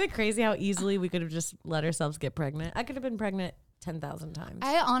 Is it crazy how easily we could have just let ourselves get pregnant? I could have been pregnant 10,000 times.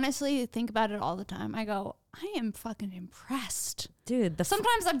 I honestly think about it all the time. I go, I am fucking impressed. Dude,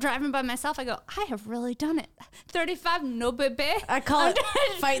 Sometimes I'm driving by myself. I go, I have really done it. 35, no baby. I call it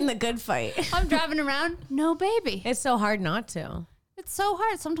fighting the good fight. I'm driving around, no baby. It's so hard not to. It's so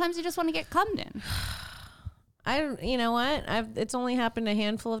hard. Sometimes you just want to get cummed in. You know what? It's only happened a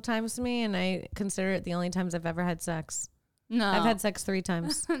handful of times to me, and I consider it the only times I've ever had sex. No. I've had sex 3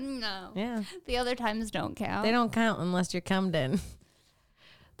 times. No. Yeah. The other times don't count. They don't count unless you're cummed in.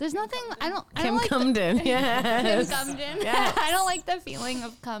 There's nothing, I don't Kim like cummed in. Yes. Kim cummed in. Yes. I don't like the feeling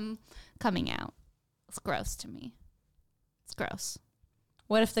of coming out. It's gross to me. It's gross.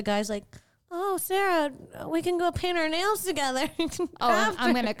 What if the guy's like, oh, Sarah, we can go paint our nails together. Oh,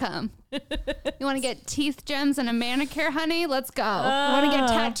 I'm going to come. You want to get teeth gems and a manicure, honey? Let's go. Want to get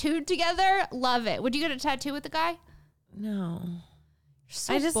tattooed together? Love it. Would you get a tattoo with the guy? No.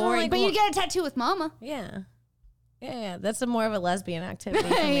 So I just don't boring. like But you get a tattoo with mama. Yeah. Yeah. That's more of a lesbian activity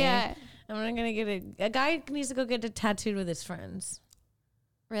for me. Yeah. I'm not going to get a guy needs to go get it tattooed with his friends.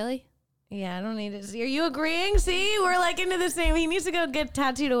 Really? Yeah, I don't need it. Are you agreeing? See, we're like into the same. He needs to go get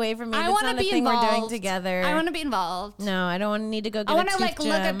tattooed away from me. I want to be thing involved. We're doing together. I want to be involved. No, I don't need to go get I a want to tooth like look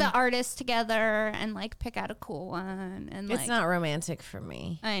at gem. the artist together and like pick out a cool one. And It's like, not romantic for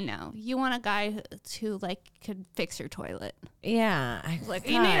me. I know. You want a guy who like could fix your toilet. Yeah. Like,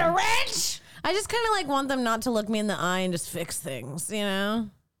 you need a wrench? I just kind of like want them not to look me in the eye and just fix things, you know?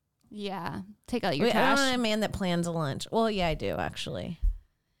 Yeah. Take out your I trash. don't want a man that plans a lunch. Well, yeah, I do actually.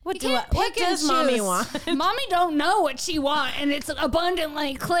 What You can't what pick and does mommy choose. want? Mommy don't know what she want, and it's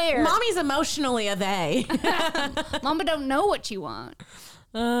abundantly clear. Mommy's emotionally a they. Mama don't know what you want.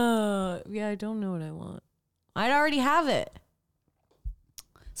 Yeah, I don't know what I want. I'd already have it.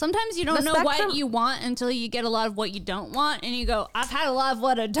 Sometimes you don't The know spectrum- what you want until you get a lot of what you don't want, and you go, I've had a lot of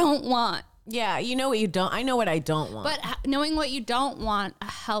what I don't want. Yeah, you know what you don't. I know what I don't want. But knowing what you don't want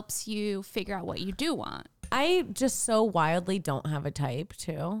helps you figure out what you do want. I just so wildly don't have a type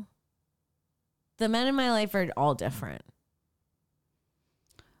too. The men in my life are all different.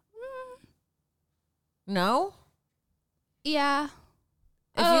 No? Yeah. If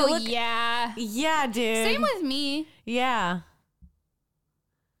Oh, you look- yeah. Yeah, dude. Same with me. Yeah.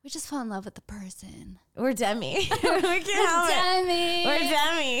 We just fall in love with the person. We're Demi. We can't help it. Demi. We're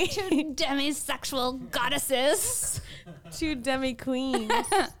Demi. Two demisexual goddesses. Two Demi queens.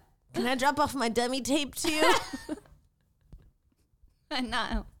 Can I drop off my Demi tape to you? I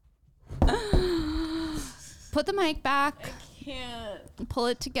know. Put the mic back. Can't. Pull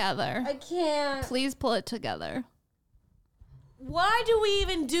it together. I can't. Please pull it together. Why do we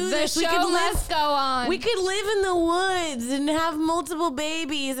even do The this? show must go on. We could live in the woods and have multiple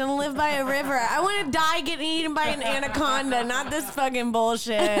babies and live by a river. I want to die getting eaten by an anaconda, not this fucking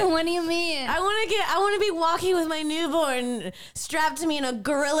bullshit. What do you mean? I want to be walking with my newborn strapped to me and a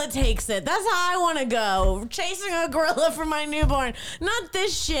gorilla takes it. That's how I want to go. Chasing a gorilla for my newborn. Not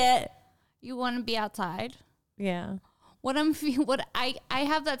this shit. You want to be outside? Yeah. I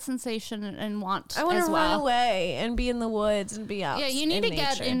have that sensation and want I want as to well. run away and be in the woods and be out. Yeah, you need in to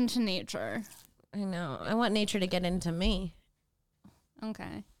get nature. into nature. I know. I want nature to get into me.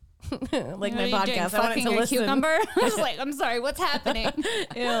 Okay. Like What my are you doing, podcast. I want it fucking to a listen. cucumber? I was like, I'm sorry, what's happening?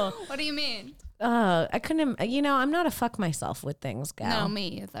 Ew. What do you mean? I couldn't. I'm not a fuck myself with things, gal. No,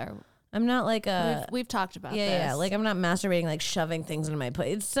 me either. I'm not like a. We've talked about this. Yeah. Like I'm not masturbating, like shoving things into my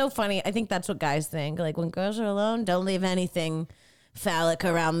pussy. It's so funny. I think that's what guys think. Like when girls are alone, don't leave anything phallic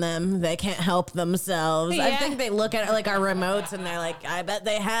around them. They can't help themselves. I Yeah. think they look at like our remotes and they're like, I bet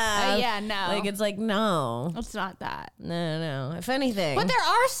they have. Yeah, no. Like it's like no, It's not that. no. If anything, But there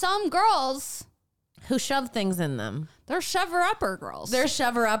are some girls, who shove things in them. they're shover-upper girls. They're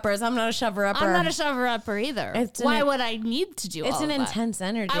shover uppers. I'm not a shover upper. I'm not a shover-upper either. It's Why an- would I need to do It's all an of that? intense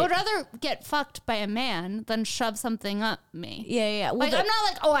energy. I would rather get fucked by a man than shove something up me. Yeah. Well, Like, I'm not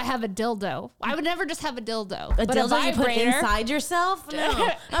like, oh, I have a dildo. I would never just have a dildo. a but dildo a you put vibrator. inside yourself? No.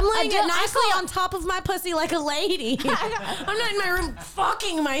 I'm laying it nicely I call- on top of my pussy like a lady. I'm not in my room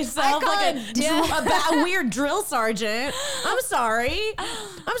fucking myself I call like it dil- a weird drill sergeant. I'm sorry.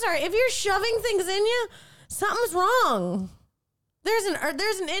 If you're shoving things in you, something's wrong. There's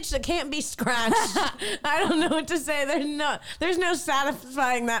an itch that can't be scratched. I don't know what to say. There's no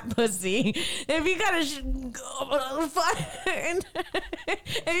satisfying that pussy. If you gotta,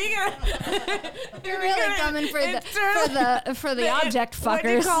 You're really coming for the object fuckers.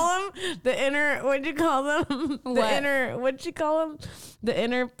 What'd you call them? The inner. What'd you call them? The What? inner. What'd you call them? The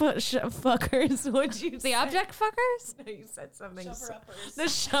inner fuckers. What'd you? The say? object fuckers? No, you said something. The The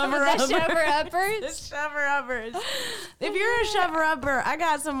shover-uppers. shover-uppers? The shover-uppers. If you're a shover-upper, I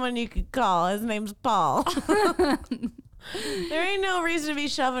got someone you could call. His name's Paul. There ain't no reason to be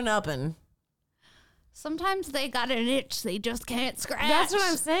shoving upping. Sometimes they got an itch they just can't scratch. That's what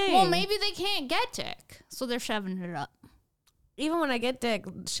I'm saying. Well, maybe they can't get dick, so they're shoving it up. Even when I get dick,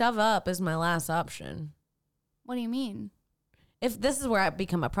 shove up is my last option. What do you mean? If this is where I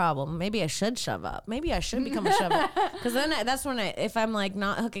become a problem, maybe I should shove up. Maybe I should become a shove up. Because then that's when if I'm like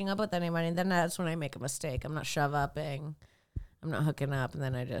not hooking up with anybody, then that's when I make a mistake. I'm not shove upping. I'm not hooking up, and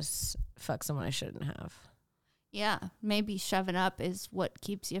then I just fuck someone I shouldn't have. Yeah, maybe shoving up is what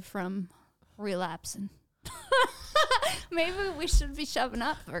keeps you from relapsing. Maybe we should be shoving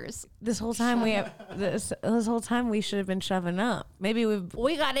up first. This whole time this whole time we should have been shoving up. Maybe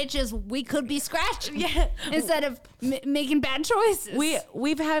We got itches we could be scratching. Yeah. Instead of making bad choices.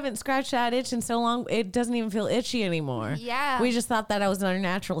 we haven't scratched that itch in so long it doesn't even feel itchy anymore. Yeah. We just thought that was our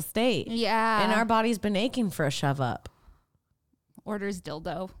natural state. Yeah. And our body's been aching for a shove up. Orders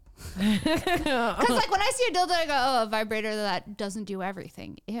dildo. Because like when I see a dildo, I go, oh, a vibrator that doesn't do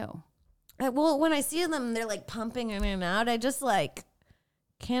everything. Ew. Well, when I see them, they're like pumping in and out. I just like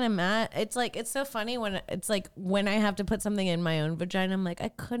can't imagine. It's like it's so funny when it's like when I have to put something in my own vagina. I'm like I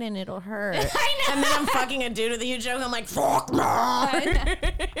couldn't. It'll hurt. I know. And then I'm fucking a dude with a huge joke. I'm like fuck no.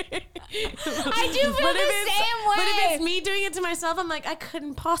 I do feel But the if it's- same way. But if it's me doing it to myself, I'm like I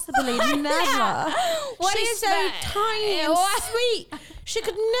couldn't possibly never. What She's is so that? tiny and What? sweet. She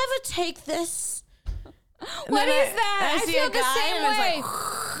could never take this. And What then is that? I see feel a the guy same and it's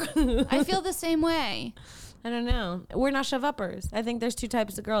way. like, I feel the same way. I don't know. We're not shove uppers. I think there's two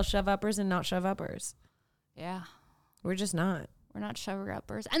types of girls: shove uppers and not shove uppers. Yeah. We're just not. We're not shover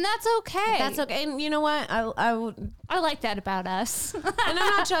uppers. And that's okay. That's okay. And you know what? I would, I like that about us. and I'm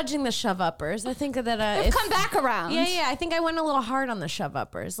not judging the shove uppers. I think that We've come back around. Yeah. I think I went a little hard on the shove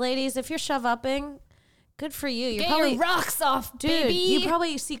uppers, ladies. If you're shove upping, good for you. You're Get probably your rocks off, dude. baby. You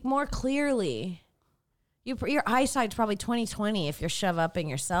probably see more clearly. Your eyesight's probably 20/20 if you're shove upping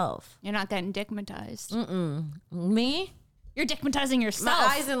yourself. You're not getting dickmatized. Me? You're dickmatizing yourself.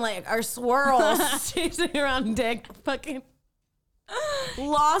 My eyes in like are swirls chasing around dick. Fucking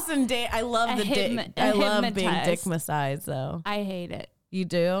lost in dick. I love the dick. I love being dickmatized though. I hate it. You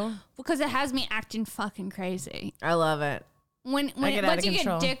do? Because it has me acting fucking crazy. I love it. When get out once of you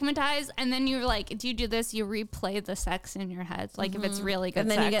control. get dickmatized and then you're like, do you do this? You replay the sex in your head. Like if it's really good And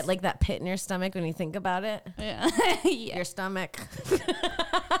then sex. you get like that pit in your stomach when you think about it. Yeah. Yeah. Your stomach.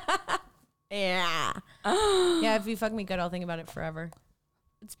 Yeah. Yeah, if you fuck me good, I'll think about it forever.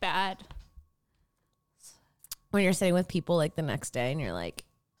 It's bad. When you're sitting with people like the next day and you're like,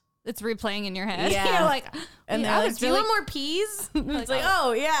 It's replaying in your head. Yeah. You're like, and they're I like, was do you really want more peas? It's like,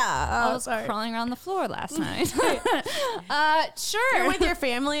 oh, yeah. I Oh, was sorry. crawling around the floor last night. Sure. You're with your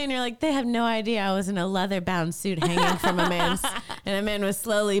family and you're like, they have no idea I was in a leather-bound suit hanging from a man's, and a man was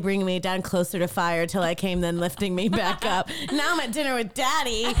slowly bringing me down closer to fire till I came, then lifting me back up. Now I'm at dinner with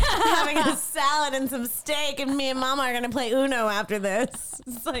Daddy, having a salad and some steak, and me and Mama are going to play Uno after this.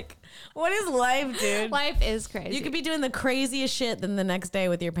 It's like, what is life, dude? Life is crazy. You could be doing the craziest shit than the next day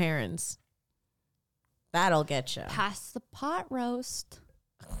with your parents. That'll get you. Pass the pot roast.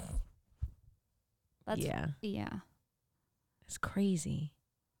 Yeah. Yeah. It's crazy.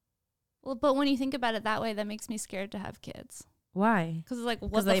 Well, but when you think about it that way, that makes me scared to have kids. Why? Because it's like, 'Cause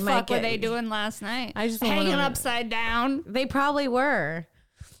what the they might fuck were get- they doing last night? I just don't hanging wanna- upside down. They probably were.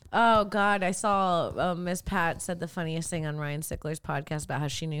 Oh, God. I saw Miss Pat said the funniest thing on Ryan Sickler's podcast about how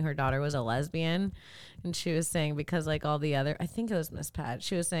she knew her daughter was a lesbian. And she was saying because like all the other, I think it was Miss Pat.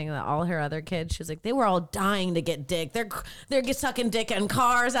 She was saying that all her other kids, she was like, they were all dying to get dick. They're sucking dick in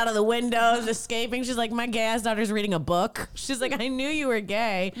cars out of the windows, escaping. She's like, my gay ass daughter's reading a book. She's like, I knew you were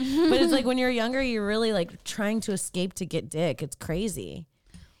gay. But it's like when you're younger, you're really like trying to escape to get dick. It's crazy.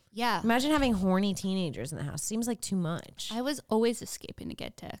 Yeah. Imagine having horny teenagers in the house. Seems like too much. I was always escaping to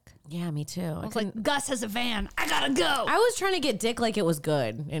get dick. Yeah, me too. I was like, Gus has a van. I gotta go. I was trying to get dick like it was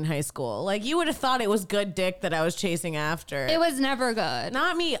good in high school. Like you would have thought it was good dick that I was chasing after. It was never good.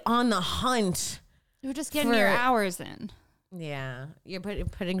 Not me on the hunt. You were just getting for- your hours in. Yeah, you're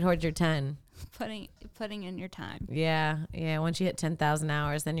putting towards your 10. Putting in your time. Yeah. Once you hit 10,000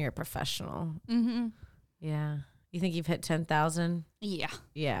 hours, then you're a professional. Mm-hmm. Yeah. You think you've hit 10,000? Yeah.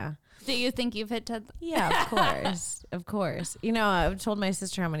 Yeah. Do you think you've hit 10? Yeah, of course. Of course. You know, I've told my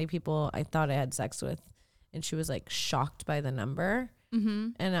sister how many people I thought I had sex with, and she was like shocked by the number. Mm-hmm.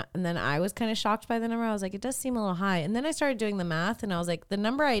 And then I was kind of shocked by the number. I was like, it does seem a little high. And then I started doing the math, and I was like, the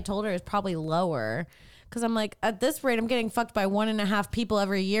number I told her is probably lower. Because I'm like, at this rate, I'm getting fucked by 1.5 people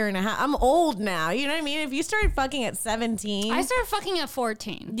every year and a half. I'm old now. You know what I mean? If you started fucking at 17. I started fucking at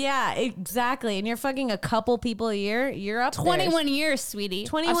 14. Yeah, exactly. And you're fucking a couple people a year, you're up 21 years, sweetie.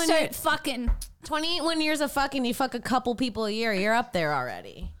 21 I started years. fucking. 21 years of fucking, you fuck a couple people a year, you're up there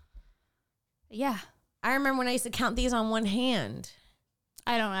already. Yeah. I remember when I used to count these on one hand.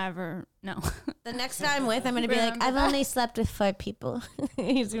 I don't ever know. The next time I'm with, I'm going to be like, Remember I've that? only slept with 5 people.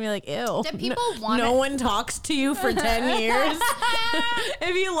 He's going to be like, ew. Do people want No it? one talks to you for 10 years.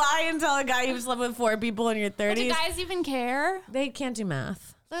 If you lie and tell a guy you've slept with 4 people in your 30s, Do guys even care? they can't do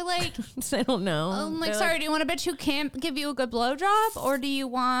math. They're like, I don't know. I'm like, They're sorry, do you want a bitch who can't give you a good blowjob? Or do you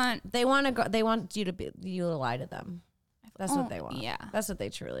want. They want to go. They want you to lie to them. That's what they want. Yeah. That's what they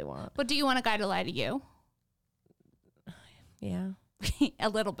truly want. But do you want a guy to lie to you? Yeah. A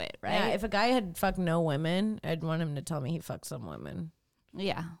little bit, right? Yeah. If a guy had fucked no women, I'd want him to tell me he fucked some women.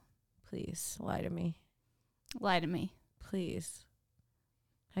 Yeah. Please lie to me. Lie to me. Please.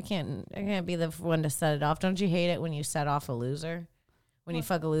 I can't be the one to set it off. Don't you hate it when you set off a loser? When you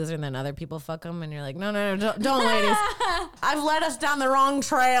fuck a loser and then other people fuck them and you're like, no, don't ladies. I've led us down the wrong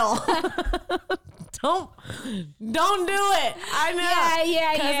trail. Don't do it. I know.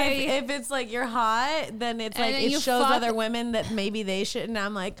 Yeah. 'Cause if it's like you're hot, then it's And like then it you shows fuck- other women that maybe they shouldn't.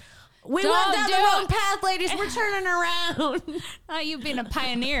 I'm like, we Don't went down do the wrong it. path, ladies. We're turning around. You've been a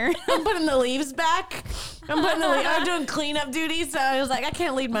pioneer. I'm putting the leaves back. I'm doing cleanup duty, so I was like, I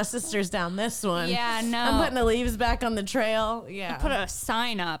can't lead my sisters down this one. Yeah, no. I'm putting the leaves back on the trail. Yeah. Put a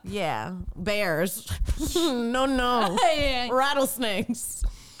sign up. Yeah. Bears. No. Yeah. Rattlesnakes.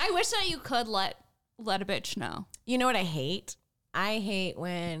 I wish that you could let a bitch know. You know what I hate? I hate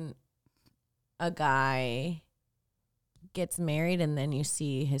when a guy gets married and then you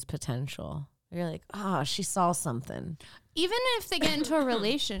see his potential. You're like, oh, she saw something. Even if they get into a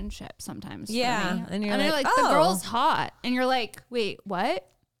relationship sometimes. for Yeah, me. and you're they're like, the oh. girl's hot. And you're like, wait, what?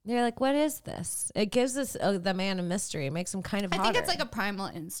 You're like, what is this? It gives us the man a mystery. It makes him kind of hotter. I think it's like a primal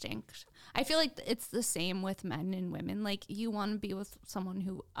instinct. I feel like it's the same with men and women. Like, you want to be with someone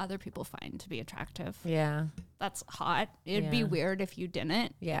who other people find to be attractive. Yeah. That's hot. It'd be weird if you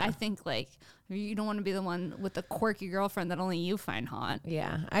didn't. Yeah. I think, like, you don't want to be the one with the quirky girlfriend that only you find hot.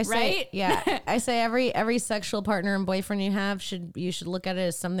 Yeah. I say, Right? yeah. I say every sexual partner and boyfriend you have you should look at it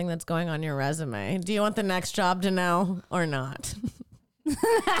as something that's going on your resume. Do you want the next job to know or not?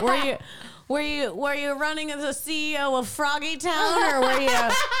 Were you running as a CEO of Froggy Town, or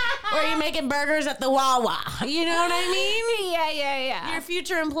were you making burgers at the Wawa? You know what I mean? Yeah. Your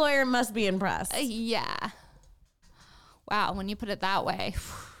future employer must be impressed. Yeah. Wow, when you put it that way,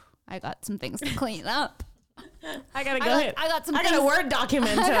 I got some things to clean up. I gotta go ahead. I got a Word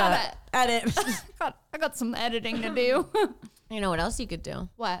document to edit. I got some editing to do. You know what else you could do?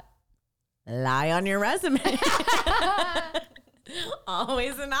 What? Lie on your resume.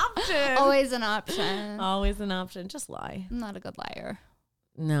 Always an option. Always an option. Always an option. Just lie. I'm not a good liar.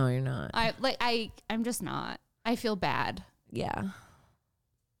 No, you're not. I'm just not. I feel bad. Yeah.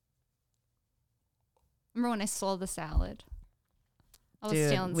 Remember when I stole the salad? I was Dude,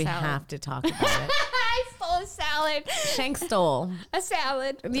 stealing we salad. have to talk about it. I stole a salad. Shank stole. A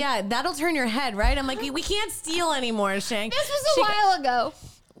salad. Yeah, that'll turn your head, right? I'm like, we can't steal anymore, Shank. This was a while ago.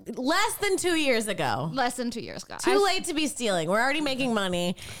 Less than 2 years ago. Less than 2 years ago. Too late to be stealing. We're already making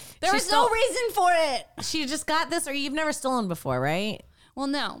money. There was no reason for it. She just got this, or you've never stolen before, right? Well,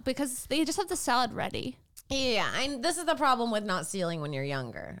 no, because they just have the salad ready. Yeah, this is the problem with not stealing when you're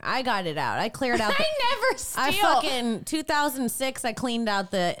younger. I got it out. I cleared out. I never steal. I fucking 2006. I cleaned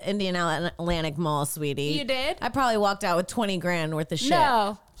out the Indian Atlantic Mall, sweetie. You did? I probably walked out with 20 grand worth of shit.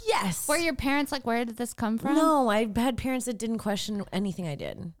 No. Yes. Were your parents like, where did this come from? No, I had parents that didn't question anything I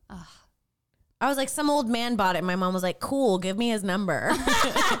did. Ugh. I was like, some old man bought it. And my mom was like, cool, give me his number.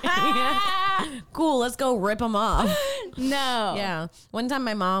 Cool, let's go rip him off. No. Yeah. One time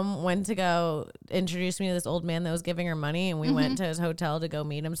my mom went to go introduce me to this old man that was giving her money, and we went to his hotel to go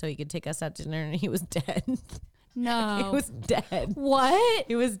meet him so he could take us out to dinner, and he was dead. No. He was dead. What?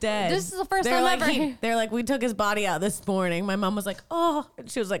 He was dead. This is the first time ever. They're like, we took his body out this morning. My mom was like, oh.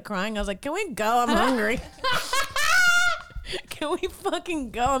 And she was like crying. I was like, can we go? I'm hungry. Can we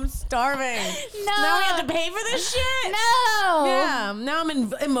fucking go? I'm starving. No. Now we have to pay for this shit? No. Yeah. Now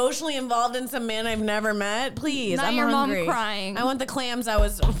I'm emotionally involved in some man I've never met. Please. Not I'm your hungry. mom crying. I want the clams I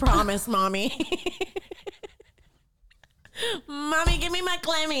was promised, Mommy. Mommy, give me my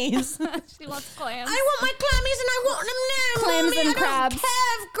clammies. She wants clams. I want my clammies and I want them now. Clams Mommy. and crabs. I don't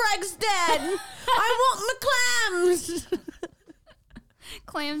care if Greg's dead. I want my clams.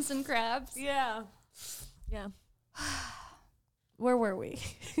 Clams and crabs. Yeah. Yeah. Where were we?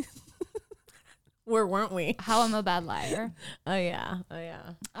 Where weren't we? How I'm a bad liar. Oh, yeah. Oh,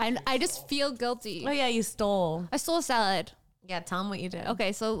 yeah. I just feel guilty. Oh, yeah, you stole. I stole a salad. Yeah, tell them what you did.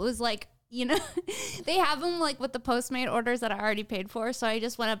 Okay, so it was like, you know, they have them like with the Postmate orders that I already paid for. So I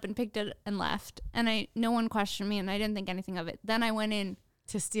just went up and picked it and left. And no one questioned me and I didn't think anything of it. Then I went in.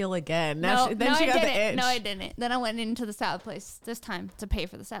 To steal again. No, She got the itch. No, I didn't. Then I went into the salad place this time to pay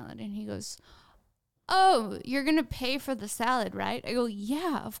for the salad. And he goes, oh, you're going to pay for the salad, right? I go,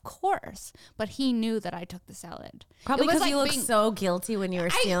 yeah, of course. But he knew that I took the salad. Probably It was because you like look so guilty when you were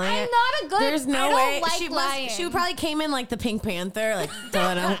stealing I'm it. not a good. There's no I don't way. Like lying. She probably came in like the Pink Panther, like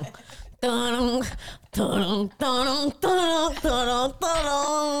dun dun dun dun dun dun dun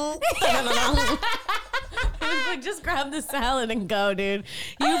dun. Like, just grab the salad and go, dude.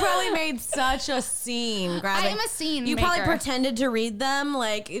 You probably made such a scene. I am a scene You maker. probably pretended to read them,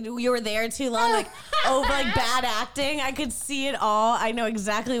 like you were there too long, like like bad acting. I could see it all. I know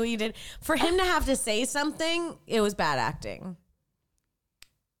exactly what you did. For him to have to say something, it was bad acting.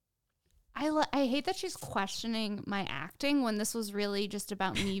 I hate that she's questioning my acting when this was really just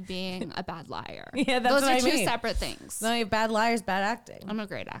about me being a bad liar. Yeah, that's Those what are I two mean. separate things. No, bad liars, bad acting. I'm a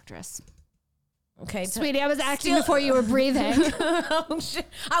great actress. Okay, Sweetie, I was acting before you were breathing. Oh, shit.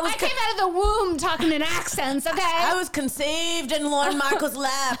 I came out of the womb talking in accents, okay? I was conceived in Lorne Michaels'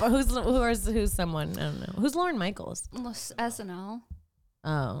 lap. Or who's someone? I don't know. Who's Lorne Michaels? SNL.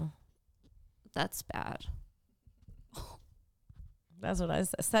 Oh, That's bad. that's what I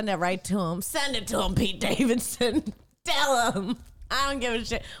said. Send it right to him. Send it to him, Pete Davidson. Tell him. I don't give a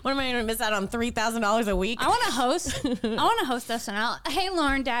shit. What am I going to miss out on $3,000 a week? I want to host. I want to host SNL. Hey,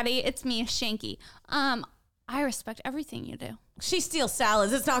 Lauren, Daddy, it's me, Shanky. I respect everything you do. She steals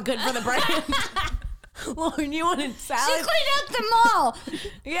salads. It's not good for the brain. Lauren, you wanted She salad? cleaned out the mall.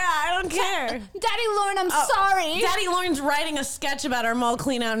 Yeah, I don't care. Daddy Lauren, I'm sorry. Daddy Lauren's writing a sketch about our mall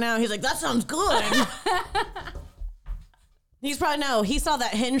clean out now. He's like, that sounds good. He's probably, he saw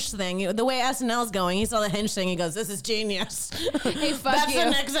that Hinge thing. The way SNL's going, he saw the Hinge thing. He goes, this is genius. Hey, fuck That's you. the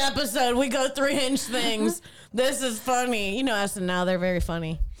next episode. We go through Hinge things. This is funny. You know SNL, they're very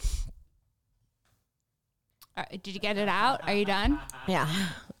funny. All right, did you get it out? Are you done? Yeah.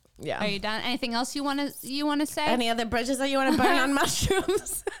 Yeah. Are you done? Anything else you want to say? Any other bridges that you want to burn on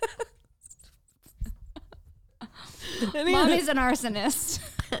mushrooms? Mommy's an arsonist.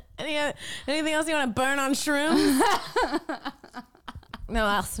 Anything else you want to burn on shrooms?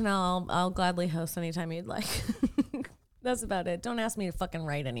 No, I'll gladly host anytime you'd like. That's about it. Don't ask me to fucking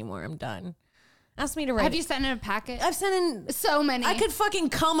write anymore. I'm done. Ask me to write. Have you sent in a packet? I've sent in so many. I could fucking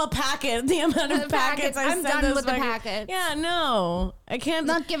comb a packet. The amount of packets I I'm send done this with the fucking- packets. Yeah, no, I can't. I'm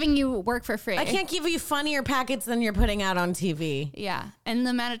not giving you work for free. I can't give you funnier packets than you're putting out on TV. Yeah, and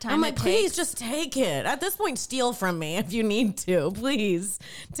the amount of time I'm it like, please takes. just take it. At this point, steal from me if you need to. Please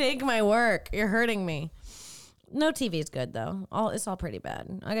take my work. You're hurting me. No TV's good though. It's all pretty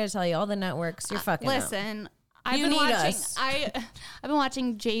bad. I gotta tell you, all the networks, you're fucking up. Listen, I've You been need watching. us. I've been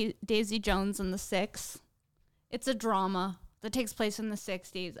watching Daisy Jones and the Six. It's a drama that takes place in the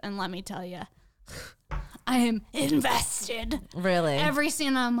 60s, and let me tell you, I am invested. Really? Every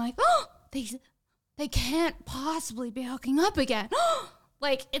scene, I'm like, oh, they can't possibly be hooking up again.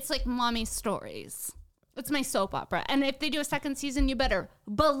 Like, it's like mommy stories. It's my soap opera. And if they do a second season, you better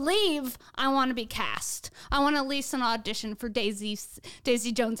believe I want to be cast. I want at least an audition for Daisy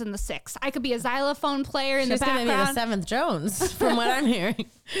Jones and the Six. I could be a xylophone player in She's the gonna background. be the seventh Jones, from what I'm hearing.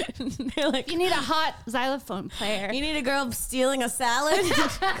 They're like, You need a hot xylophone player. you need a girl stealing a salad?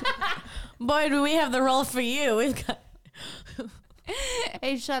 Boy, do we have the role for you.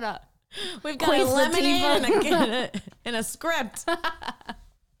 Hey, shut up. We've got Queen a lemonade Latifah. and a script.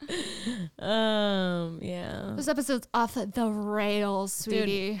 Yeah. This episode's off the rails,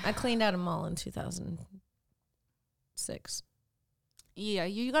 sweetie. Dude, I cleaned out a mall in 2006. Yeah,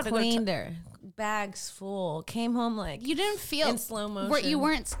 you got to go. Cleaned her. Bags full. Came home like You didn't feel in slow motion. You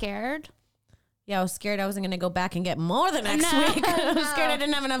weren't scared. Yeah, I was scared I wasn't going to go back and get more the next week. I was scared I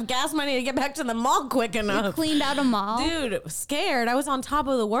didn't have enough gas money to get back to the mall quick enough. Cleaned out a mall. Dude, scared. I was on top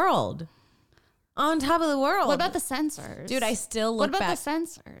of the world. On top of the world. What about the sensors? Dude, I still What look about back. the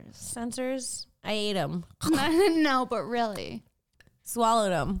sensors? Sensors? I ate them. No, but really.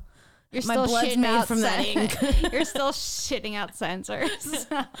 Swallowed them. You're My still blood's shitting made out from that ink. You're still shitting out sensors.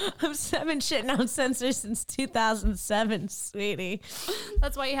 I've been shitting out sensors since 2007, sweetie.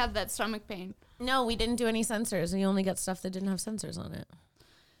 That's why you have that stomach pain. No, we didn't do any sensors. We only got stuff that didn't have sensors on it.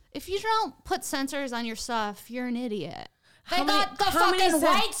 If you don't put sensors on your stuff, you're an idiot. They How many- got the how many fucking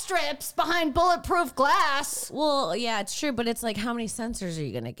white strips behind bulletproof glass. Well, yeah, it's true, but it's like, how many sensors are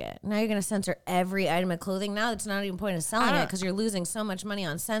you going to get? Now you're going to censor every item of clothing. Now it's not even point of selling it because you're losing so much money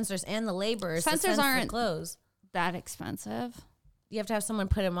on sensors and the laborers. to Sensors sense the aren't- clothes. That expensive. You have to have someone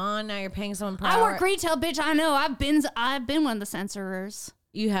put them on. Now you're paying someone per I hour. work retail, bitch. I know. I've been one of the censorers.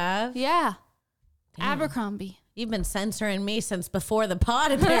 You have? Yeah. Abercrombie. You've been censoring me since before the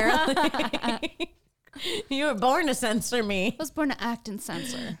pod, apparently. You were born to censor me. I was born to act and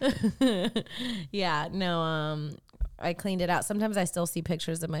censor. Yeah, no, I cleaned it out. Sometimes I still see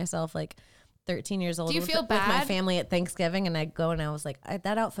pictures of myself like 13 years old. Do you feel with my bad? family at Thanksgiving, and I go and I was like,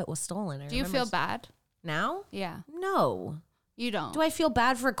 that outfit was stolen. Do you feel bad? now? Yeah. No. You don't. Do I feel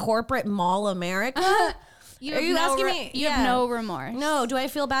bad for corporate mall America? You Are have you no asking re- me? You have Yeah. no remorse. No. Do I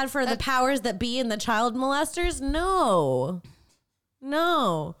feel bad for the powers that be and the child molesters? No.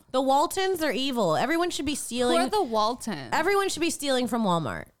 No. The Waltons are evil. Everyone should be Who stealing. are the Waltons? Everyone should be stealing from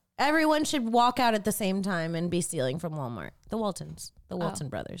Walmart. Everyone should walk out at the same time and be stealing from Walmart. The Waltons. The Walton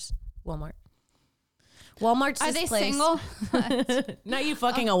brothers. Walmart. Walmart's Are this they place. single? Not you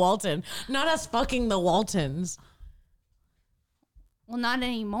fucking a Walton. Not us fucking the Waltons. Well, not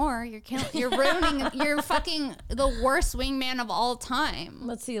anymore. You're ruining. You're fucking the worst wingman of all time.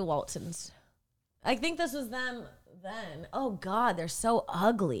 Let's see the Waltons. I think this was them then. Oh God, they're so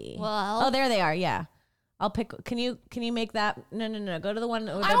ugly. Well- oh, there they are. Yeah, I'll pick. Can you make that? No. Go to the one.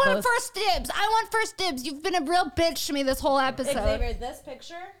 I want first dibs. I want first dibs. You've been a real bitch to me this whole episode. Xavier, this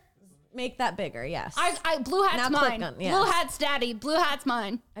picture. Make that bigger. Yes. I blue hat's Now click mine. on- yes. Blue hat's daddy. Blue hat's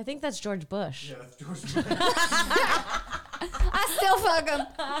mine. I think that's George Bush. I still fuck him.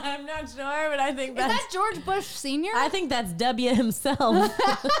 I'm not sure, but I think Is that George Bush Sr.? I think that's W himself.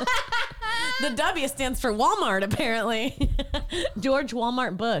 The W stands for Walmart, apparently. George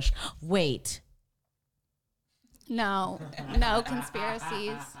Walmart Bush. Wait. No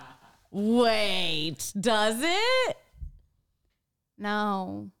conspiracies. Wait. Does it?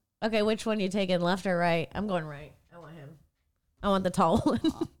 No. Okay, which one you taking, left or right? I'm going right. I want him. I want the tall one.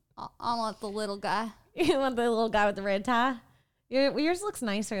 I want the little guy. You want the little guy with the red tie? Yours looks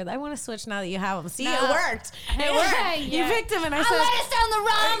nicer. I want to switch now that you have them. See, No. it worked. It worked. You picked him, and I let us down the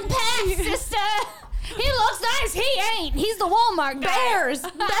wrong path, sister. He looks nice. He ain't. He's the Walmart guy. Bears.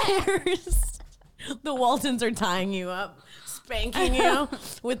 The Waltons are tying you up, spanking you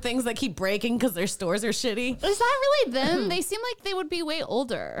with things that keep breaking because their stores are shitty. Is that really them? They seem like they would be way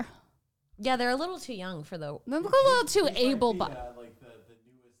older. Yeah, they're a little too young for the They look a little too able-bodied.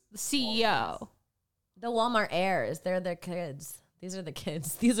 The CEO. The Walmart heirs. They're their kids. These are the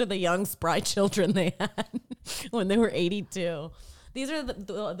kids. These are the young, spry children they had when they were 82. These are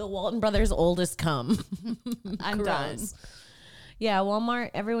the Walton brothers' oldest come. I'm done. Yeah,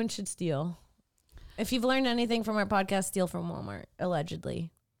 Walmart, everyone should steal. If you've learned anything from our podcast, steal from Walmart,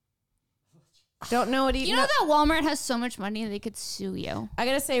 allegedly. Don't know what You know that Walmart has so much money they could sue you. I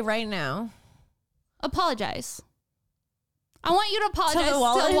gotta say right now. Apologize. I want you to apologize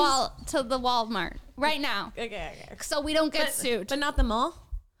to the Walmart right now. Okay. So we don't get sued. But not the mall?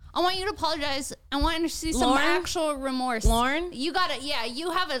 I want you to apologize. I want to see some Lauren? actual remorse. Lauren? You got it. Yeah,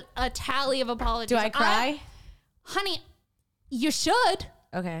 you have a tally of apologies. Do I cry? Honey, you should.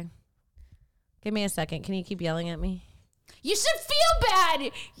 Okay. Give me a second. Can you keep yelling at me? You should feel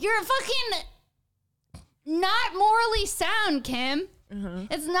bad. You're fucking not morally sound, Kim.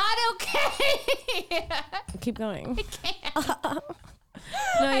 It's not okay. Keep going. I can't.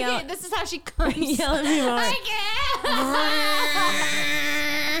 No, I yell, can't. This is how she comes. yell at me more. I can't.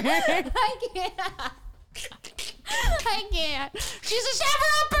 I can't. I can't. She's a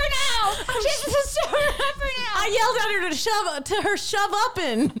shover-upper now. She's a shover-upper now. I yelled at her to shove up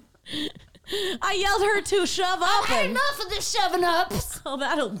in. I yelled her to shove up I've had in. enough of this shoving ups. Oh,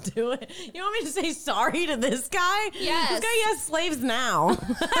 that'll do it. You want me to say sorry to this guy? Yes. This guy has slaves now.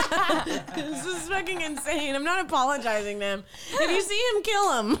 This is fucking insane. I'm not apologizing to him. If you see him,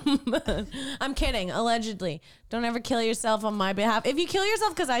 kill him. I'm kidding. Allegedly. Don't ever kill yourself on my behalf. If you kill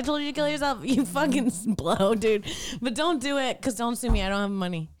yourself because I told you to kill yourself, you fucking blow, dude. But don't do it because don't sue me. I don't have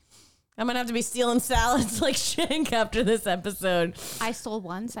money. I'm going to have to be stealing salads like Shank after this episode. I stole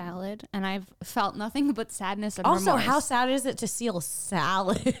one salad, and I've felt nothing but sadness and Also, remorse. how sad is it to steal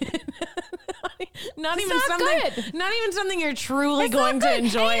salad? Not even not something. good. Not even something you're truly It's going not to good.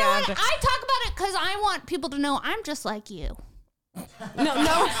 enjoy And you know what? after. I talk about it because I want people to know I'm just like you. No,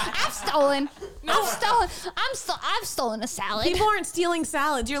 I've stolen. I've stolen a salad. people aren't stealing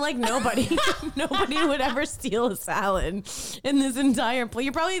salads. You're like nobody. Nobody would ever steal a salad in this entire place.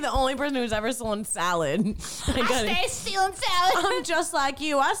 You're probably the only person who's ever stolen salad. I stay stealing salad. I'm just like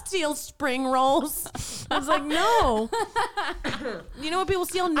you. I steal spring rolls. I was like, no. You know what people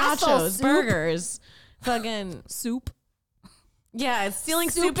steal? I stole Nachos, soup. burgers, fucking Soup. yeah. It's stealing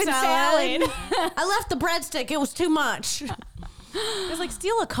Soup soup and salad. salad. I left the breadstick. It was too much. It's like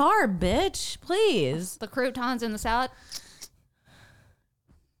steal a carb, bitch. Please. The croutons in the salad.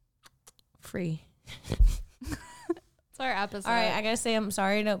 Free. It's our episode. All right, I gotta say I'm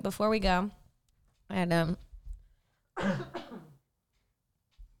sorry before we go. And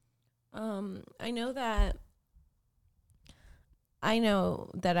I know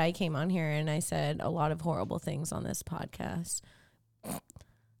that I came on here and I said a lot of horrible things on this podcast.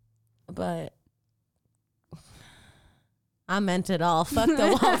 But I meant it all. Fuck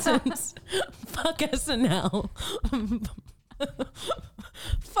the Waltons. Fuck SNL.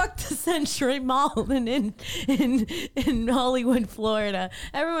 Fuck the Century Mall in Hollywood, Florida.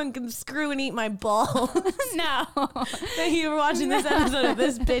 Everyone can screw and eat my balls. No. Thank you for watching this episode of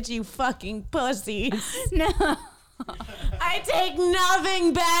This Bitch, you fucking pussies. No. I take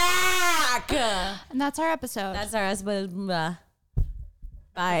nothing back. And that's our episode. That's our husband.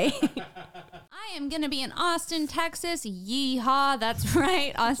 Bye. I am going to be in Austin, Texas. Yeehaw. That's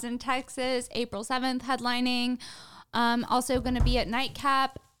right. Austin, Texas. April 7th, headlining. Also going to be at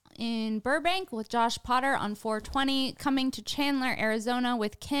Nightcap in Burbank with Josh Potter on 4/20. Coming to Chandler, Arizona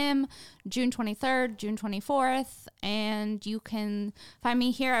with Kim, June 23rd, June 24th. And you can find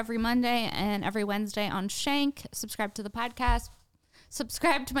me here every Monday and every Wednesday on Shank. Subscribe to the podcast.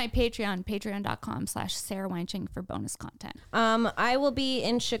 Subscribe to my Patreon, patreon.com/Sarah Weinschenk for bonus content. I will be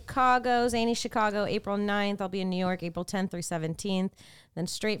in Chicago, Zany Chicago, April 9th. I'll be in New York, April 10th through 17th. Then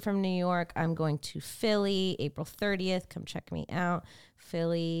straight from New York, I'm going to Philly, April 30th. Come check me out.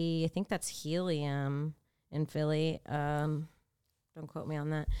 Philly, I think that's Helium in Philly. Don't quote me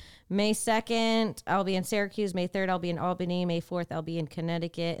on that. May 2nd, I'll be in Syracuse. May 3rd, I'll be in Albany. May 4th, I'll be in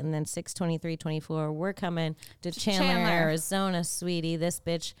Connecticut. And then 6/23/24, we're coming to Chandler, Arizona, sweetie. This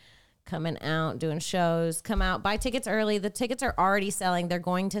bitch coming out, doing shows. Come out, buy tickets early. The tickets are already selling. They're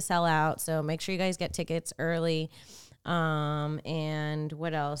going to sell out. So make sure you guys get tickets early. And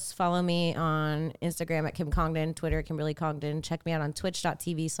what else? Follow me on Instagram at Kim Congdon, Twitter Kimberly Congdon. Check me out on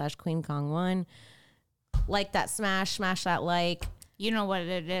twitch.tv/QueenKong1. Like that, smash that like. You know what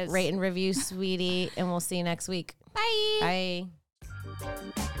it is. Rate and review, sweetie, and we'll see you next week. Bye.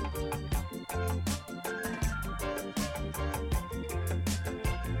 Bye.